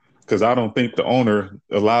GM, because I don't think the owner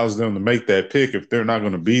allows them to make that pick if they're not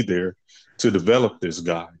going to be there to develop this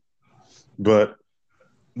guy. But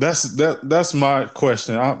that's my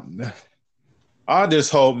question. I just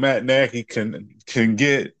hope Matt Nagy can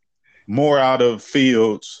get more out of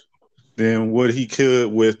Fields than what he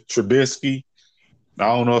could with Trubisky. I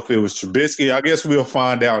don't know if it was Trubisky. I guess we'll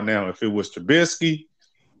find out now if it was Trubisky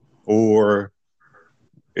or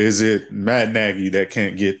is it Matt Nagy that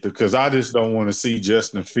can't get because I just don't want to see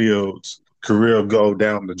Justin Fields' career go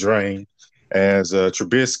down the drain as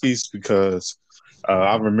Trubisky's because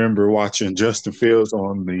I remember watching Justin Fields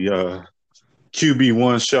on the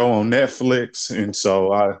QB1 show on Netflix, and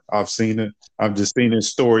so I've seen it. I've just seen his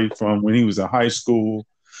story from when he was in high school,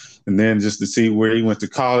 and then just to see where he went to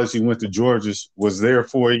college. He went to Georgia, was there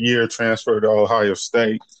for a year, transferred to Ohio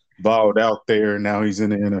State, balled out there, and now he's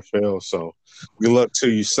in the NFL. So good luck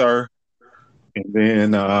to you, sir. And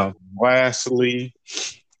then lastly,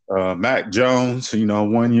 Mac Jones,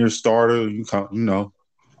 1 year starter,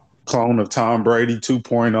 clone of Tom Brady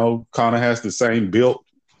 2.0, kind of has the same build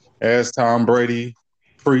as Tom Brady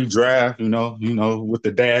pre-draft, with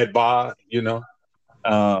the dad bod,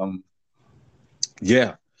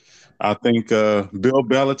 yeah, I think Bill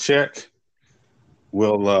Belichick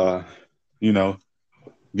will,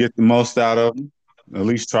 get the most out of him, at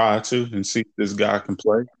least try to, and see if this guy can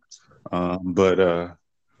play. But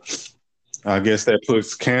I guess that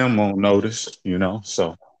puts Cam on notice,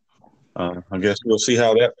 so I guess we'll see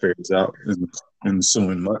how that fares out in the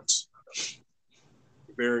ensuing months.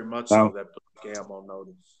 Very much so that put Cam on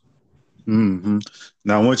notice. Mm-hmm.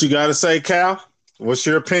 Now, what you got to say, Cal? What's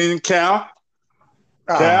your opinion, Cal?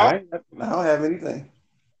 Cal? I don't have anything.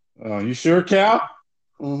 You sure, Cal?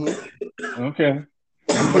 Mm-hmm. Okay.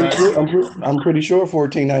 I'm pretty sure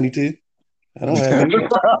 1492. I don't have anything.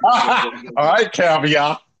 All right,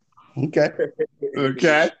 Caviar. Okay.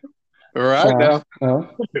 All right now.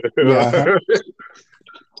 Yeah.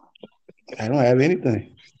 I don't have anything.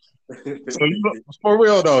 So for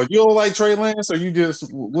real though, you don't like Trey Lance, or you just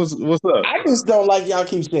what's up? I just don't like y'all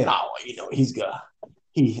keep saying, he's good.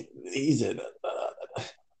 He's a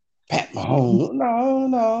Pat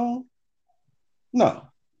Mahomes. No.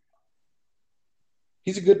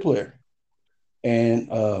 He's a good player, and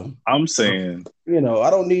I'm saying, I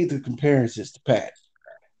don't need the comparisons to Pat.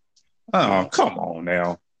 Oh, come on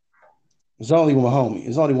now. It's only one homie.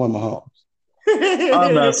 It's only one Mahomes.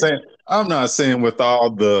 I'm not saying with all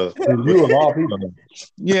the you of all people.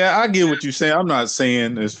 Yeah, I get what you're saying. I'm not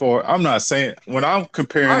saying when I'm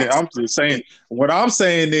comparing it, I'm just saying what I'm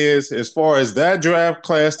saying is as far as that draft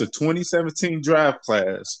class, the 2017 draft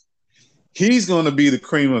class, he's going to be the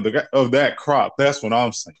cream of that crop. That's what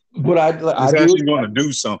I'm saying. But he's actually going to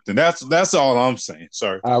do something. That's all I'm saying,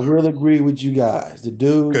 sir. I really agree with you guys. The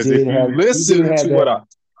dude because if you listen to what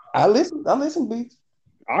I listen, Beats.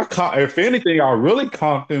 If anything, I really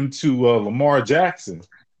comped him to Lamar Jackson.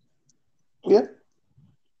 Yeah.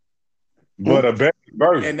 But a better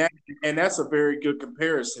version. And that's a very good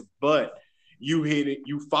comparison. But you hit it,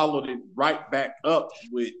 you followed it right back up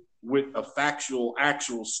with a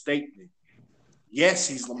actual statement. Yes,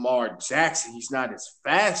 he's Lamar Jackson. He's not as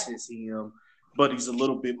fast as him, but he's a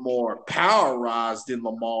little bit more powerized than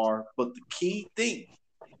Lamar. But the key thing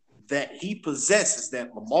that he possesses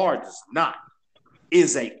that Lamar does not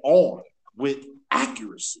is an arm with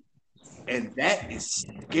accuracy. And that is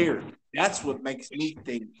scary. That's what makes me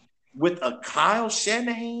think with a Kyle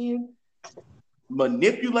Shanahan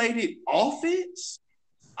manipulated offense,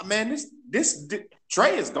 man, this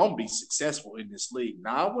Trey is gonna be successful in this league.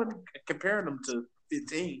 Now I wouldn't compare him to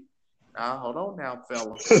 15. Now hold on now,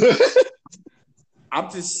 fella. I'm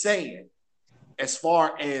just saying, as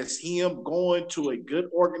far as him going to a good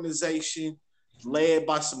organization led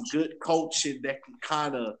by some good coaching that can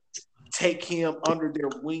kind of take him under their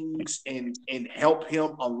wings and help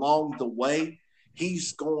him along the way,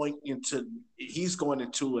 he's going into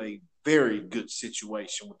a very good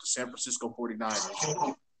situation with the San Francisco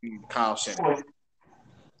 49ers. Kyle Shanahan.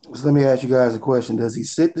 So let me ask you guys a question. Does he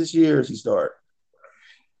sit this year or does he start?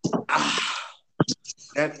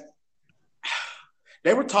 That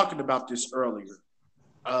they were talking about this earlier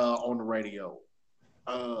on the radio.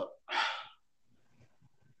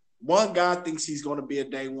 One guy thinks he's going to be a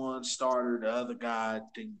day one starter. The other guy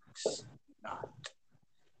thinks not.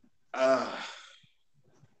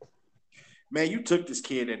 Man, you took this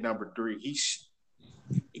kid at number 3.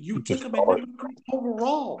 You took him at number 3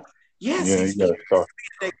 overall. Yes, he's going to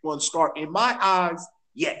be a day one start. In my eyes,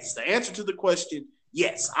 yes. The answer to the question,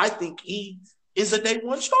 yes. I think he is a day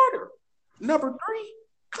one starter. Number 3.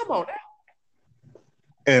 Come on now.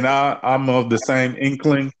 And I'm of the same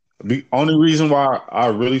inkling. The only reason why I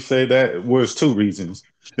really say that was 2 reasons.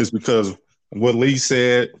 It's because what Lee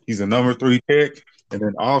said, he's a number 3 pick. And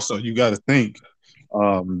then also you got to think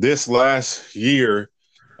this last year,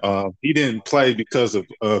 he didn't play because of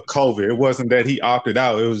COVID. It wasn't that he opted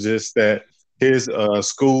out. It was just that his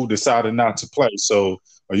school decided not to play. So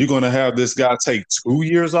are you going to have this guy take 2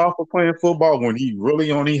 years off of playing football when he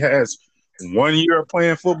really only has 1 year of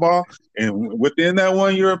playing football? And within that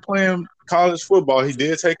 1 year of playing college football, he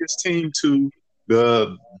did take his team to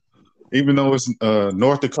even though it's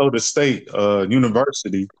North Dakota State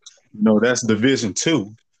University, that's Division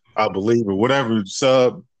II, I believe, or whatever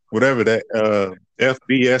that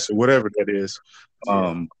FBS or whatever that is.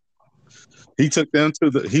 He took them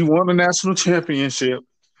he won the national championship.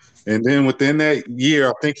 And then within that year,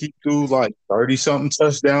 I think he threw like 30-something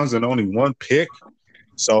touchdowns and only 1 pick.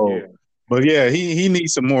 So, but yeah, he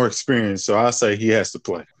needs some more experience. So I say he has to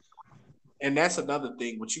play. And that's another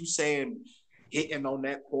thing. What you saying, hitting on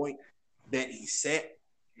that point that he set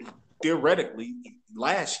theoretically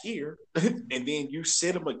last year, and then you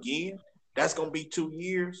sit him again, that's going to be 2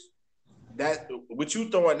 years. That with you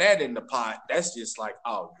throwing that in the pot, that's just like,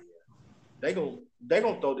 oh yeah, they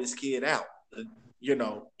gonna throw this kid out, and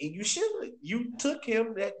you took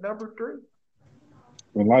him at number 3.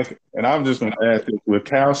 And I'm just gonna add this with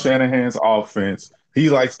Kyle Shanahan's offense. He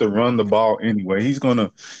likes to run the ball anyway. He's gonna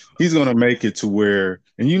make it to where,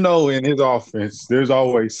 and in his offense, there's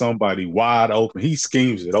always somebody wide open. He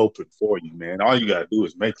schemes it open for you, man. All you gotta do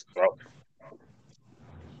is make the throw.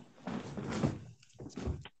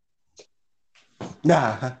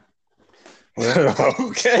 Nah.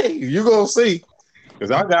 Okay, you gonna see.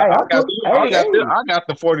 Because I got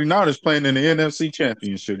the 49ers playing in the NFC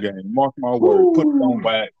Championship game. Mark my word. Put it on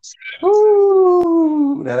wax.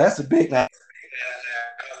 Ooh. Now that's a big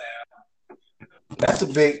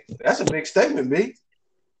statement, B.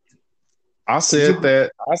 I said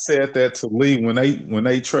that to Lee when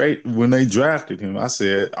they drafted him. I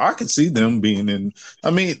said I could see them being in.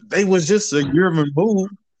 I mean, they was just a year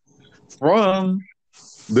removed from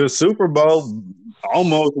the Super Bowl,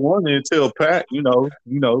 almost won it until Pat, threw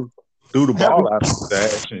the ball out of the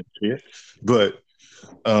dash and shit. But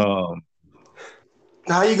how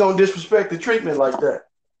you gonna disrespect the treatment like that?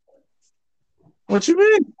 What you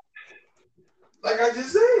mean? Like I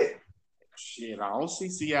just said. Shit, I don't see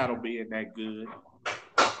Seattle being that good.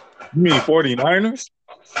 You mean 49ers?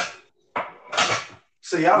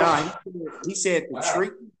 Seattle. He said the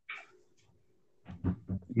treatment.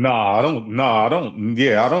 I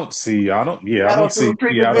don't see Seattle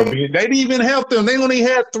being. They didn't even help them. They only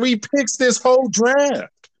had 3 picks this whole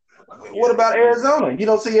draft. What about Arizona? You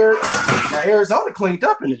don't see Arizona cleaned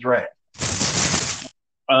up in the draft.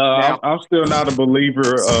 I'm still not a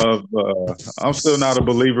believer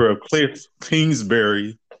of Cliff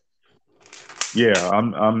Kingsbury. Yeah,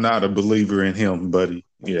 I'm not a believer in him, buddy.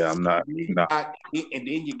 Yeah, I'm not. And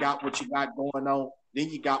then you got what you got going on. Then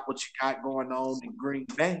you got what you got going on in Green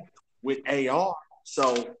Bay with AR.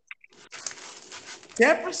 So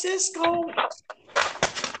San Francisco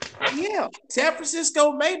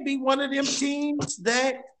may be one of them teams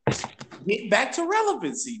that get back to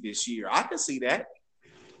relevancy this year. I can see that.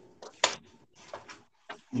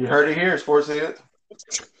 You heard it here, Sportshead.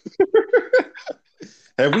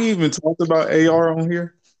 Have we even talked about AR on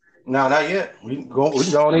here? No, not yet. We're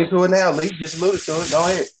going into it now. Lee just alluded to it. Go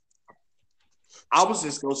ahead. I was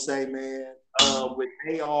just gonna say, man, with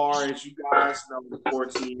AR, as you guys know,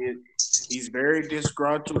 he's very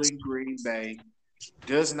disgruntled in Green Bay.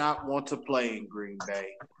 Does not want to play in Green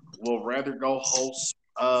Bay. Will rather go host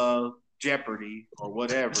Jeopardy or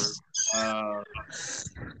whatever. I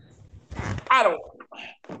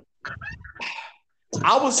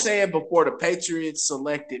was saying before the Patriots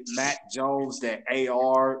selected Matt Jones that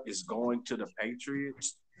AR is going to the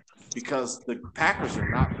Patriots because the Packers are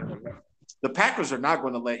not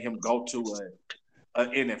going to let him go to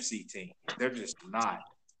an NFC team. They're just not.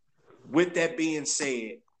 With that being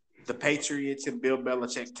said, the Patriots and Bill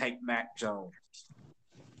Belichick take Mac Jones.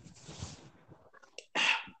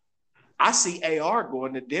 I see AR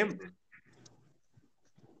going to Denver.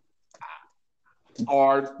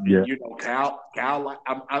 Or Cal.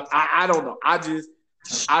 I don't know. I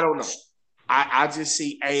don't know. I just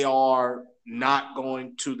see AR not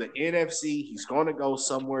going to the NFC. He's going to go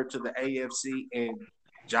somewhere to the AFC, and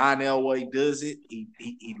John Elway does it.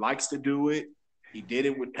 He likes to do it. He did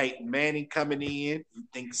it with Peyton Manning coming in. He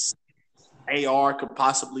thinks AR could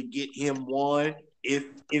possibly get him one, if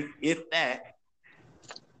that.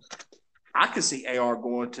 I could see AR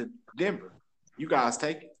going to Denver. You guys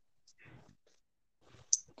take it.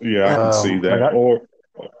 Yeah, I can see that. Or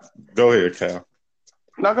go ahead, Cal.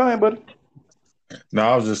 No, go ahead, buddy. No,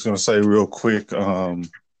 I was just gonna say real quick.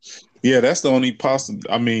 Yeah, that's the only possible.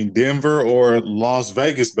 I mean, Denver or Las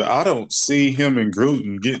Vegas, but I don't see him and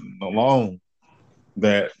Gruden getting along.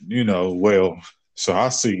 That well. So I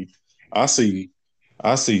see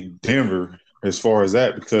Denver as far as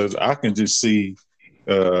that, because I can just see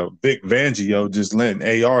Vic Fangio just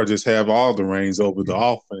letting AR just have all the reins over the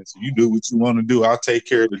offense. You do what you want to do. I'll take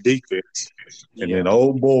care of the defense. And then,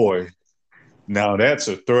 oh boy, now that's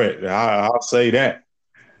a threat. I'll say that.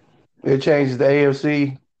 It changes the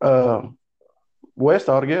AFC West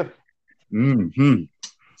altogether. Mm-hmm.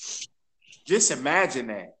 Just imagine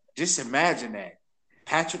that.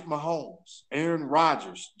 Patrick Mahomes, Aaron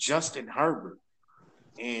Rodgers, Justin Herbert,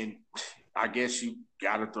 and I guess you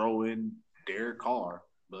got to throw in Derek Carr.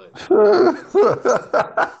 But why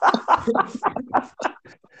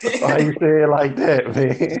you say it like that,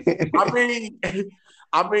 man? I mean,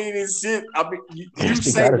 it's it. I mean, you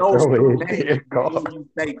say those names. When you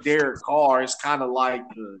say Derek Carr, it's kind of like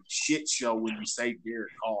the shit show when you say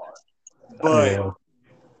Derek Carr. But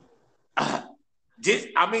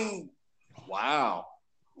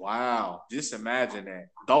wow. Just imagine that.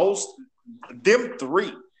 Them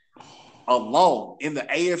three alone in the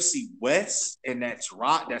AFC West, and that's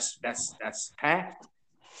Pat,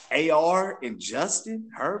 AR, and Justin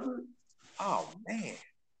Herbert. Oh man.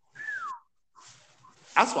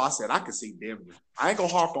 That's why I said I could see Denver. I ain't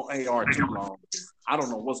gonna harp on AR too long. I don't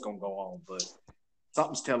know what's gonna go on, but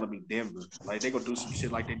something's telling me Denver. Like they gonna do some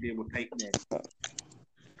shit like they did with Peyton Manning.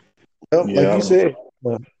 Well, like you said,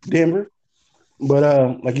 Denver. But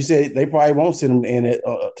like you said, they probably won't send them to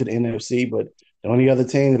the NFC. But the only other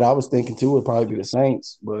team that I was thinking too would probably be the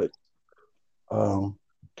Saints. But I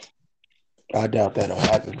doubt that'll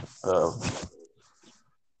happen.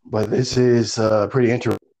 But this is pretty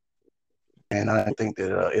interesting. And I think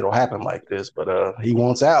that it'll happen like this, but he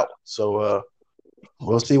wants out. So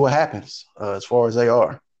we'll see what happens as far as they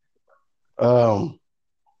are. Trying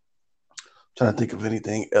to think of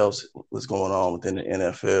anything else was going on within the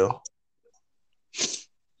NFL.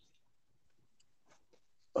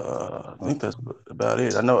 I think that's about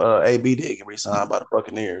it. I know AB did get re-signed by the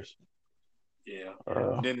Buccaneers. Yeah.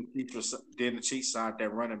 Then the Chiefs signed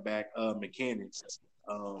that running back McKinnon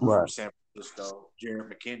from Right. San Francisco,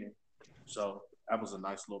 Jared McKinnon. So that was a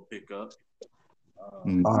nice little pickup.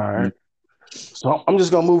 All right. So I'm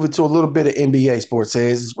just going to move into a little bit of NBA sports.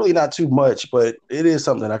 It's really not too much, but it is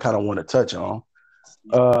something I kind of want to touch on.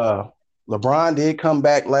 LeBron did come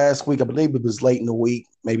back last week. I believe it was late in the week,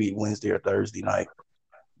 maybe Wednesday or Thursday night.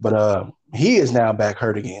 But he is now back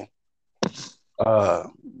hurt again.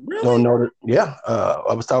 Really? Don't know that. Yeah.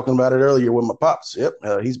 I was talking about it earlier with my pops. Yep.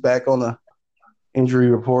 He's back on the injury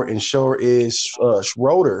report, and sure is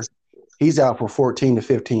Schroeder. He's out for 14 to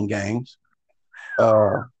 15 games.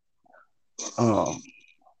 AD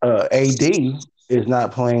is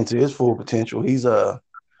not playing to his full potential. He's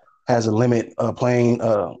has a limited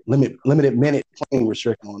minute playing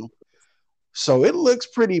restriction on him. So it looks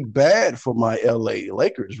pretty bad for my LA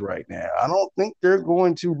Lakers right now. I don't think they're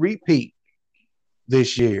going to repeat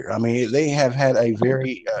this year. I mean, they have had a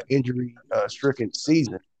very injury stricken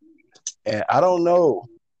season, and I don't know.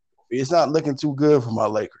 It's not looking too good for my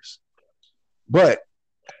Lakers. But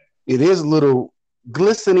it is a little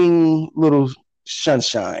glistening little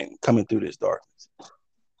sunshine coming through this darkness.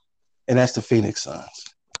 And that's the Phoenix Suns.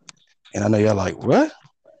 And I know y'all like, what?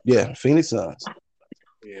 Yeah, Phoenix Suns.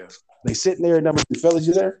 Yeah. They sitting there at number 2. Fellas,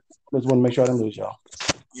 you there? I just want to make sure I don't lose y'all.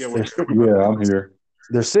 Yeah, I'm here.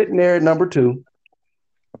 They're sitting there at number 2.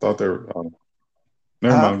 I thought they were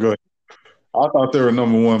never mind, go ahead. I thought they were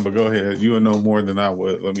number 1, but go ahead. You would know more than I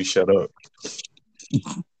would. Let me shut up.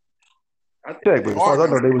 I checked, but as far as I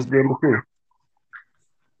know, they was number 2.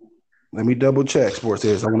 Let me double check, Sports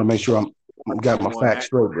Heads. I want to make sure I got my facts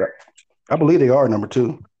straight. Right? I believe they are number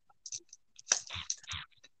 2.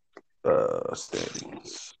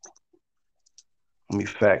 Standings. Let me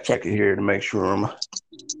fact check it here to make sure I'm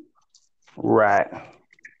right.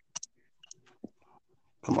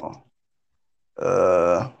 Come on.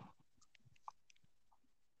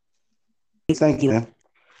 Thank you, man.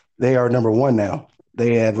 They are number one now.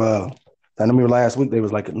 They have I remember last week they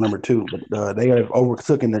was like number two, but they have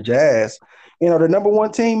overtaken the Jazz. You know, the number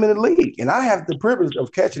one team in the league. And I have the privilege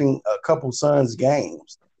of catching a couple Suns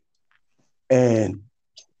games. And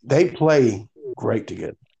they play great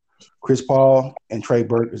together. Chris Paul and Trey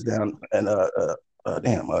Burke is down, and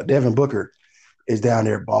Devin Booker is down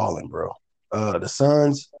there balling, bro. The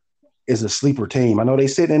Suns is a sleeper team. I know they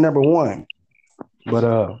sitting in number one,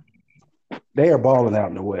 but they are balling out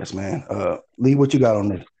in the West, man. Lee, what you got on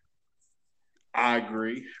this? I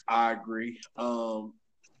agree. I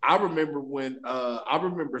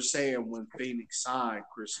remember saying when Phoenix signed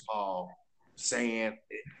Chris Paul, saying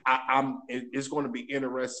it's going to be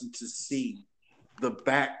interesting to see the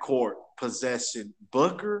backcourt possessing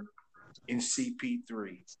Booker and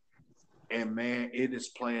CP3. And man, it is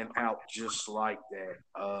playing out just like that.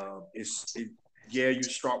 You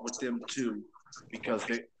start with them too, because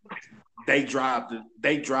they drive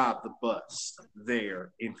the bus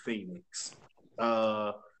there in Phoenix.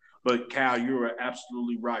 But Cal, you're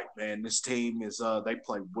absolutely right, man. This team is they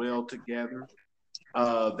play well together.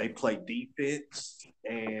 They play defense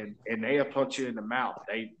and they'll punch you in the mouth.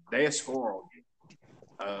 They score on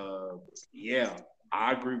you.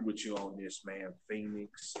 I agree with you on this, man.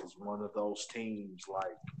 Phoenix is one of those teams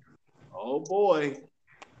like, oh boy.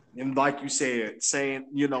 And like you said, saying,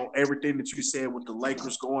 everything that you said with the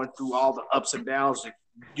Lakers going through all the ups and downs that,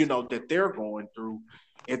 that they're going through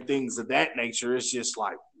and things of that nature, it's just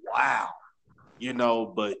like, wow.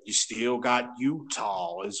 But you still got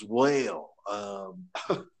Utah as well.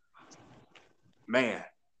 Man.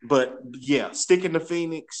 But yeah, sticking to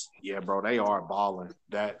Phoenix, yeah, bro, they are balling.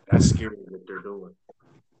 That's scary what they're doing.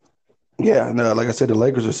 Yeah, no, like I said, the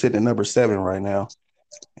Lakers are sitting at number 7 right now,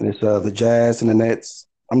 and it's the Jazz and the Nets.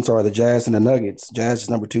 I'm sorry, the Jazz and the Nuggets. Jazz is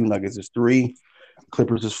number 2, Nuggets is 3,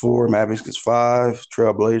 Clippers is 4, Mavericks is 5,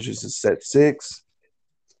 Trailblazers is at 6,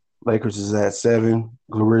 Lakers is at 7,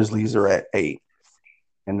 Grizzlies are at 8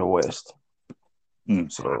 in the West.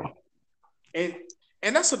 So,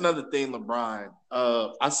 and that's another thing, LeBron.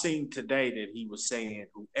 I seen today that he was saying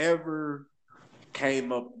whoever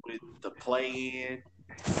came up with the play-in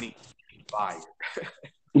needs to be fired.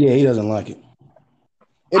 Yeah, he doesn't like it.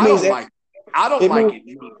 I don't like it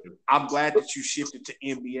either. I'm glad that you shifted to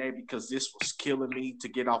NBA because this was killing me to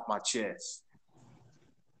get off my chest.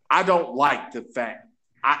 I don't like the fact.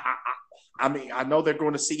 I mean, I know they're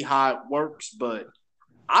going to see how it works, but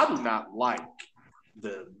I do not like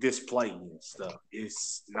this play-in stuff.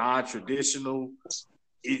 It's non-traditional.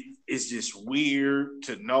 It's just weird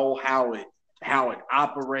to know how it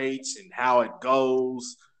operates and how it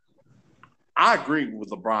goes. I agree with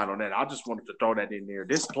LeBron on that. I just wanted to throw that in there.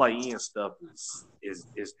 This play-in stuff is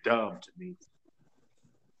dumb to me.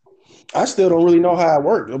 I still don't really know how it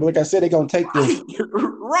works. Like I said, they're gonna take the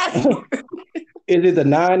right. Is it the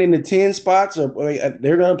 9 and the 10 spots, or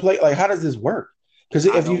they're gonna play? Like, how does this work? Because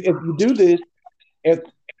if you do this, if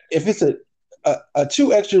it's a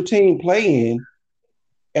 2 extra team play-in,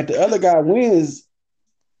 if the other guy wins,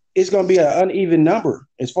 it's gonna be an uneven number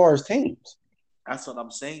as far as teams. That's what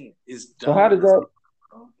I'm saying. It's dumb. So how does that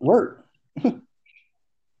work?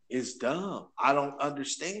 It's dumb. I don't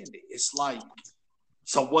understand it. It's like,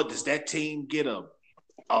 so what, does that team get a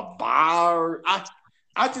bar?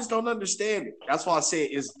 I just don't understand it. That's why I say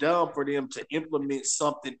it's dumb for them to implement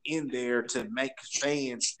something in there to make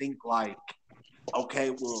fans think like, okay,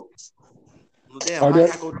 well damn, how y'all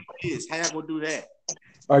gonna do this? How y'all gonna do that?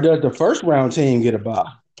 Or does the first round team get a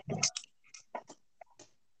bye?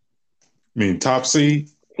 I mean, top seed?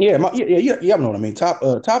 Yeah, I know what I mean.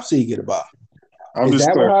 Top seed get a bye. Is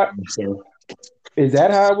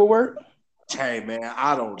that how it would work? Hey man,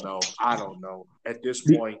 I don't know. At this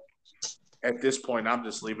point, I'm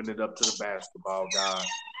just leaving it up to the basketball guy.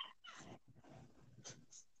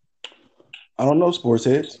 I don't know, sports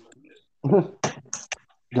heads.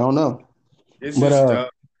 Don't know. This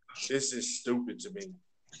is stupid to me.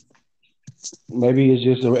 Maybe it's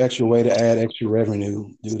just an extra way to add extra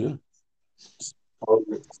revenue due to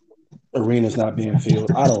arenas not being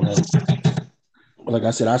filled. I don't know. But like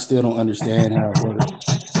I said, I still don't understand how it works.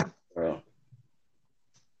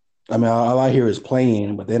 I mean, all I hear is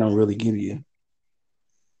playing, but they don't really give you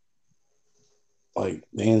like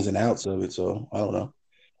the ins and outs of it. So I don't know.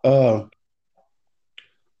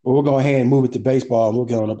 But we'll go ahead and move it to baseball, and we'll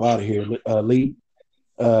get on up out of here. Lee,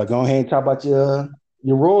 go ahead and talk about your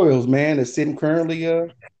Royals, man. That's sitting currently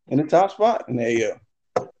in the top spot in the AL.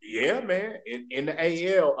 Yeah, man. In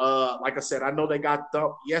the AL, like I said, I know they got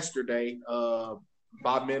thumped yesterday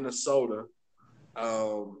by Minnesota.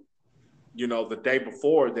 The day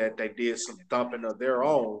before that they did some thumping of their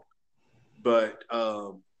own, but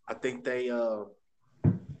I think they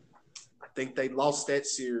lost that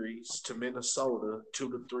series to Minnesota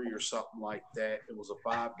 2-3 or something like that. It was a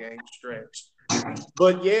 5-game stretch.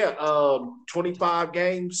 But yeah, 25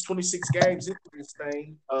 games, 26 games into this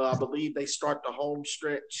thing. I believe they start the home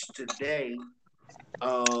stretch today.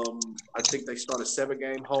 I think they start a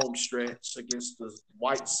 7-game home stretch against the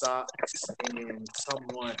White Sox and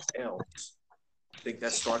someone else. I think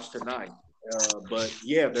that starts tonight. But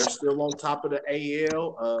yeah, they're still on top of the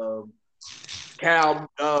AL. Cal,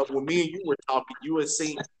 when me and you were talking, you had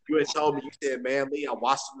told me, you said, man, Lee, I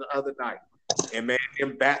watched them the other night. And man,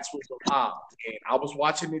 them bats was alive. And I was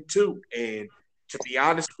watching it too. And to be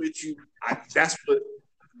honest with you,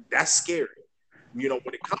 that's scary. When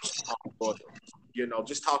it comes to Tom Royals,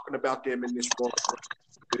 just talking about them in this world,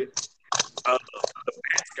 the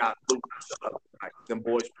bats got loose the other night. Them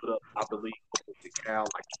boys put up, I believe, to Cal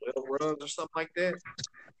like 12 runs or something like that.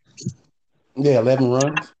 Yeah, 11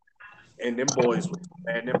 runs. And them boys,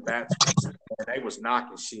 them bats, they was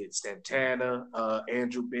knocking shit. Santana,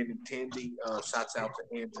 Andrew Benintendi, shouts out to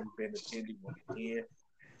Andrew Benintendi again.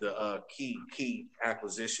 The key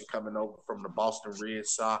acquisition coming over from the Boston Red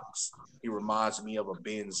Sox. He reminds me of a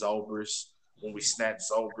Ben Zobrist when we snatched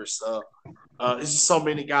Zobrist up. There's just so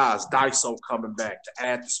many guys. Daiso coming back to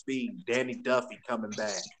add the speed. Danny Duffy coming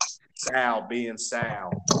back. Sal being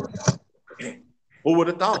Sal. Who would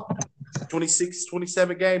have thought? 26,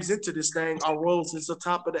 27 games into this thing, our Royals is the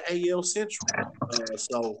top of the AL Central.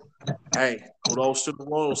 So, hey, kudos to the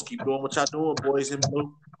Royals. Keep doing what y'all doing, boys in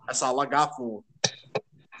blue. That's all I got for them.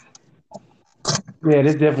 Yeah,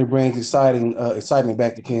 this definitely brings excitement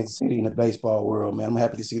back to Kansas City in the baseball world, man. I'm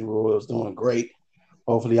happy to see the Royals doing great.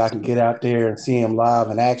 Hopefully I can get out there and see them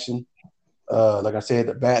live in action. Like I said,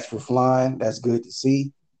 the bats were flying. That's good to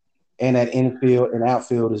see. And that infield and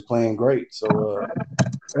outfield is playing great. So,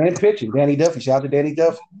 and pitching, Danny Duffy. Shout out to Danny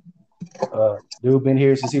Duffy. Dude been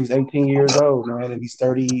here since he was 18 years old, man, and he's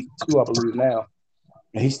 32, I believe, now.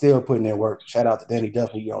 And he's still putting in work. Shout out to Danny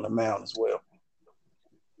Duffy on the mound as well.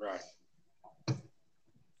 Right.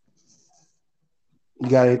 You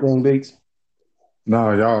got anything, Beats?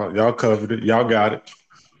 No, y'all covered it. Y'all got it.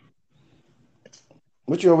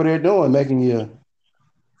 What you over there doing? Making you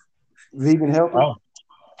vegan healthy? Oh,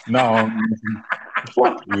 no.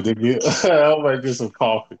 Fuck you, nigga. I'll make you some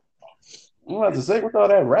coffee. I'm about to say, what's all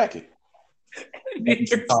that racket?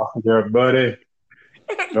 Some coffee there, buddy.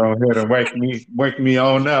 Go ahead and wake me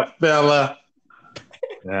on up, fella.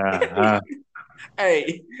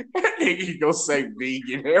 Hey, you gonna say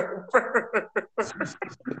vegan helper?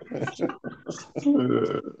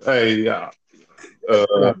 Hey, I'm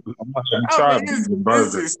not gonna try vegan burger.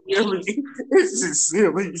 This is silly. This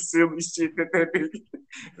is silly shit that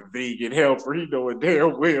vegan helper. He know it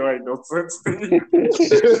damn well ain't no such thing.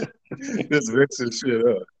 Just mixing shit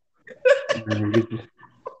up.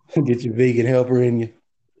 Get your vegan helper in you.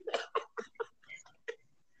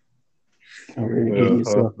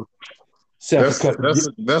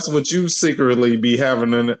 That's what you secretly be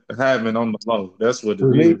having on the low. That's what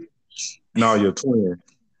it is. No, your twin.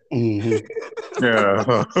 Mm-hmm.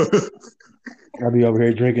 Yeah. I'll be over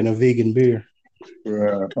here drinking a vegan beer.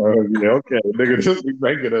 Yeah, okay. Nigga, just be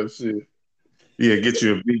making up shit. Yeah, get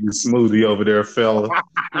you a vegan smoothie over there, fella.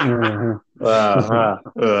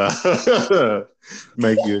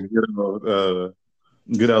 Make you a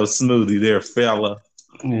good old smoothie there, fella.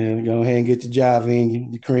 Yeah, go ahead and get your Java in you,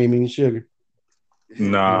 your cream and your sugar.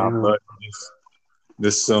 Nah, but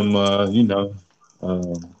there's some,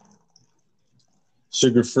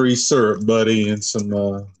 sugar-free syrup, buddy, and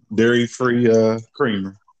some dairy-free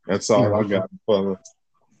creamer. That's all I got, fella.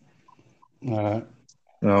 All right.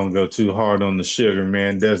 I don't go too hard on the sugar,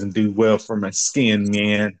 man. Doesn't do well for my skin,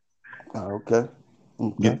 man. Okay.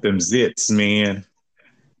 Get them zits, man.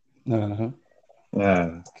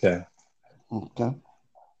 Okay. Okay.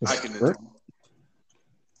 I can do.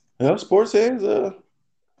 Well, sports heads,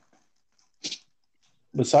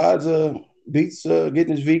 besides Beats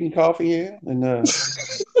getting his vegan coffee in and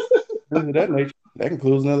things of that nature, that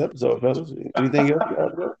concludes another episode, fellas. Anything else you got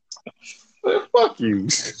to go? Fuck you.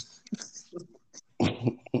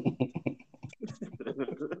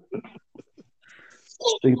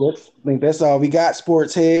 I think that's all we got,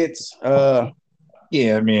 sports heads.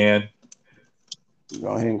 Yeah, man. Go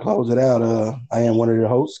ahead and close it out. I am one of your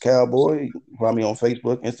hosts, Cowboy. You can find me on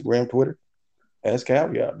Facebook, Instagram, Twitter. As Cal.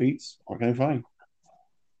 Beats. Where can I find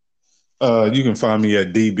You can find me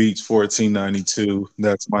at dbeats1492.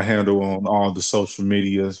 That's my handle on all the social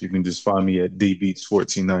medias. You can just find me at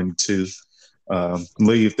dbeats1492.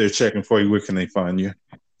 Lee, if they're checking for you, where can they find you?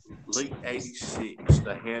 Lee 86.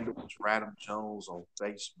 The handle is Radham Jones on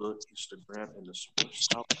Facebook, Instagram, and the Sports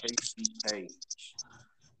Talk KC page.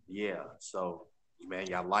 Yeah, so man,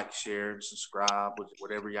 y'all like, share, and subscribe with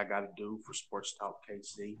whatever y'all got to do for Sports Talk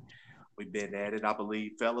KC. We've been at it, I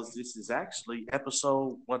believe, fellas. This is actually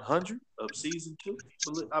episode 100 of season 2.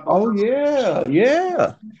 I Oh believe.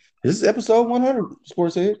 yeah. This is episode 100.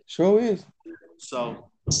 Sports Head sure is. So,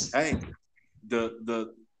 hey,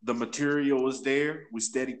 the material is there. We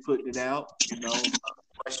steady putting it out. You know,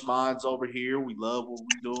 fresh minds over here. We love what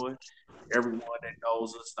we're doing. Everyone that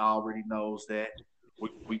knows us already knows that we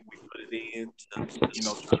put it in to you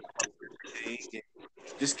know try to cover everything and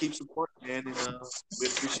just keep supporting, man. And we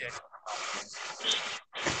appreciate it.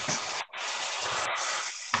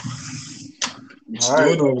 What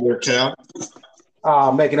you doing over there,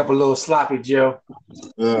 Cal? Making up a little sloppy Joe.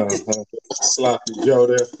 Sloppy Joe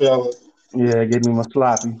there, fella. Yeah, give me my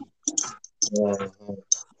sloppy.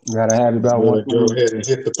 Gotta have it about one. Go ahead and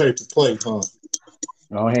hit the paper plate, huh?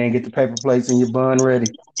 Go ahead and get the paper plates and your bun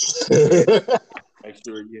ready. Make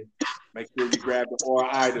sure you grab the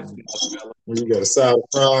Ore-itis. You got a side of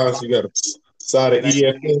fries. You got a side of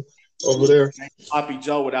EFN over there. Sloppy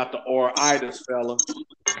Joe without the Ore-itis, fella.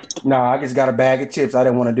 No, I just got a bag of chips. I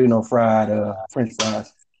didn't want to do no fried French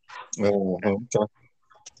fries. Okay.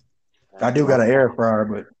 I do got an air fryer,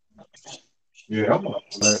 but yeah.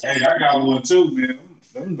 Hey, I got one too, man.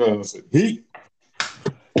 Them guys are heat.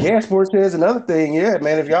 Yeah, Sports Head's another thing. Yeah,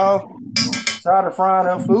 man. If y'all tired of frying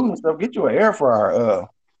up food and stuff, get you an air fryer.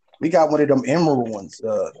 We got one of them Emerald ones.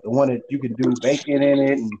 The one that you can do bacon in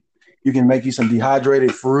it, and you can make you some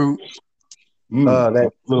dehydrated fruit.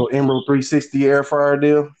 That little Emerald 360 air fryer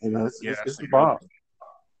deal. You know, it's a bomb.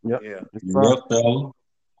 Yep. Yeah.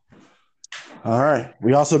 All right.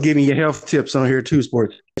 We also giving you health tips on here too,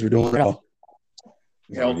 Sports. We're doing well.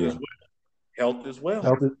 Health as well.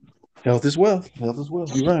 Health as well.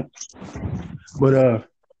 You're right. But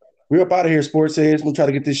we're up out of here, Sports Heads. We'll try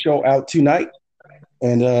to get this show out tonight,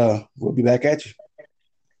 and we'll be back at you.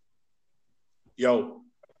 Yo.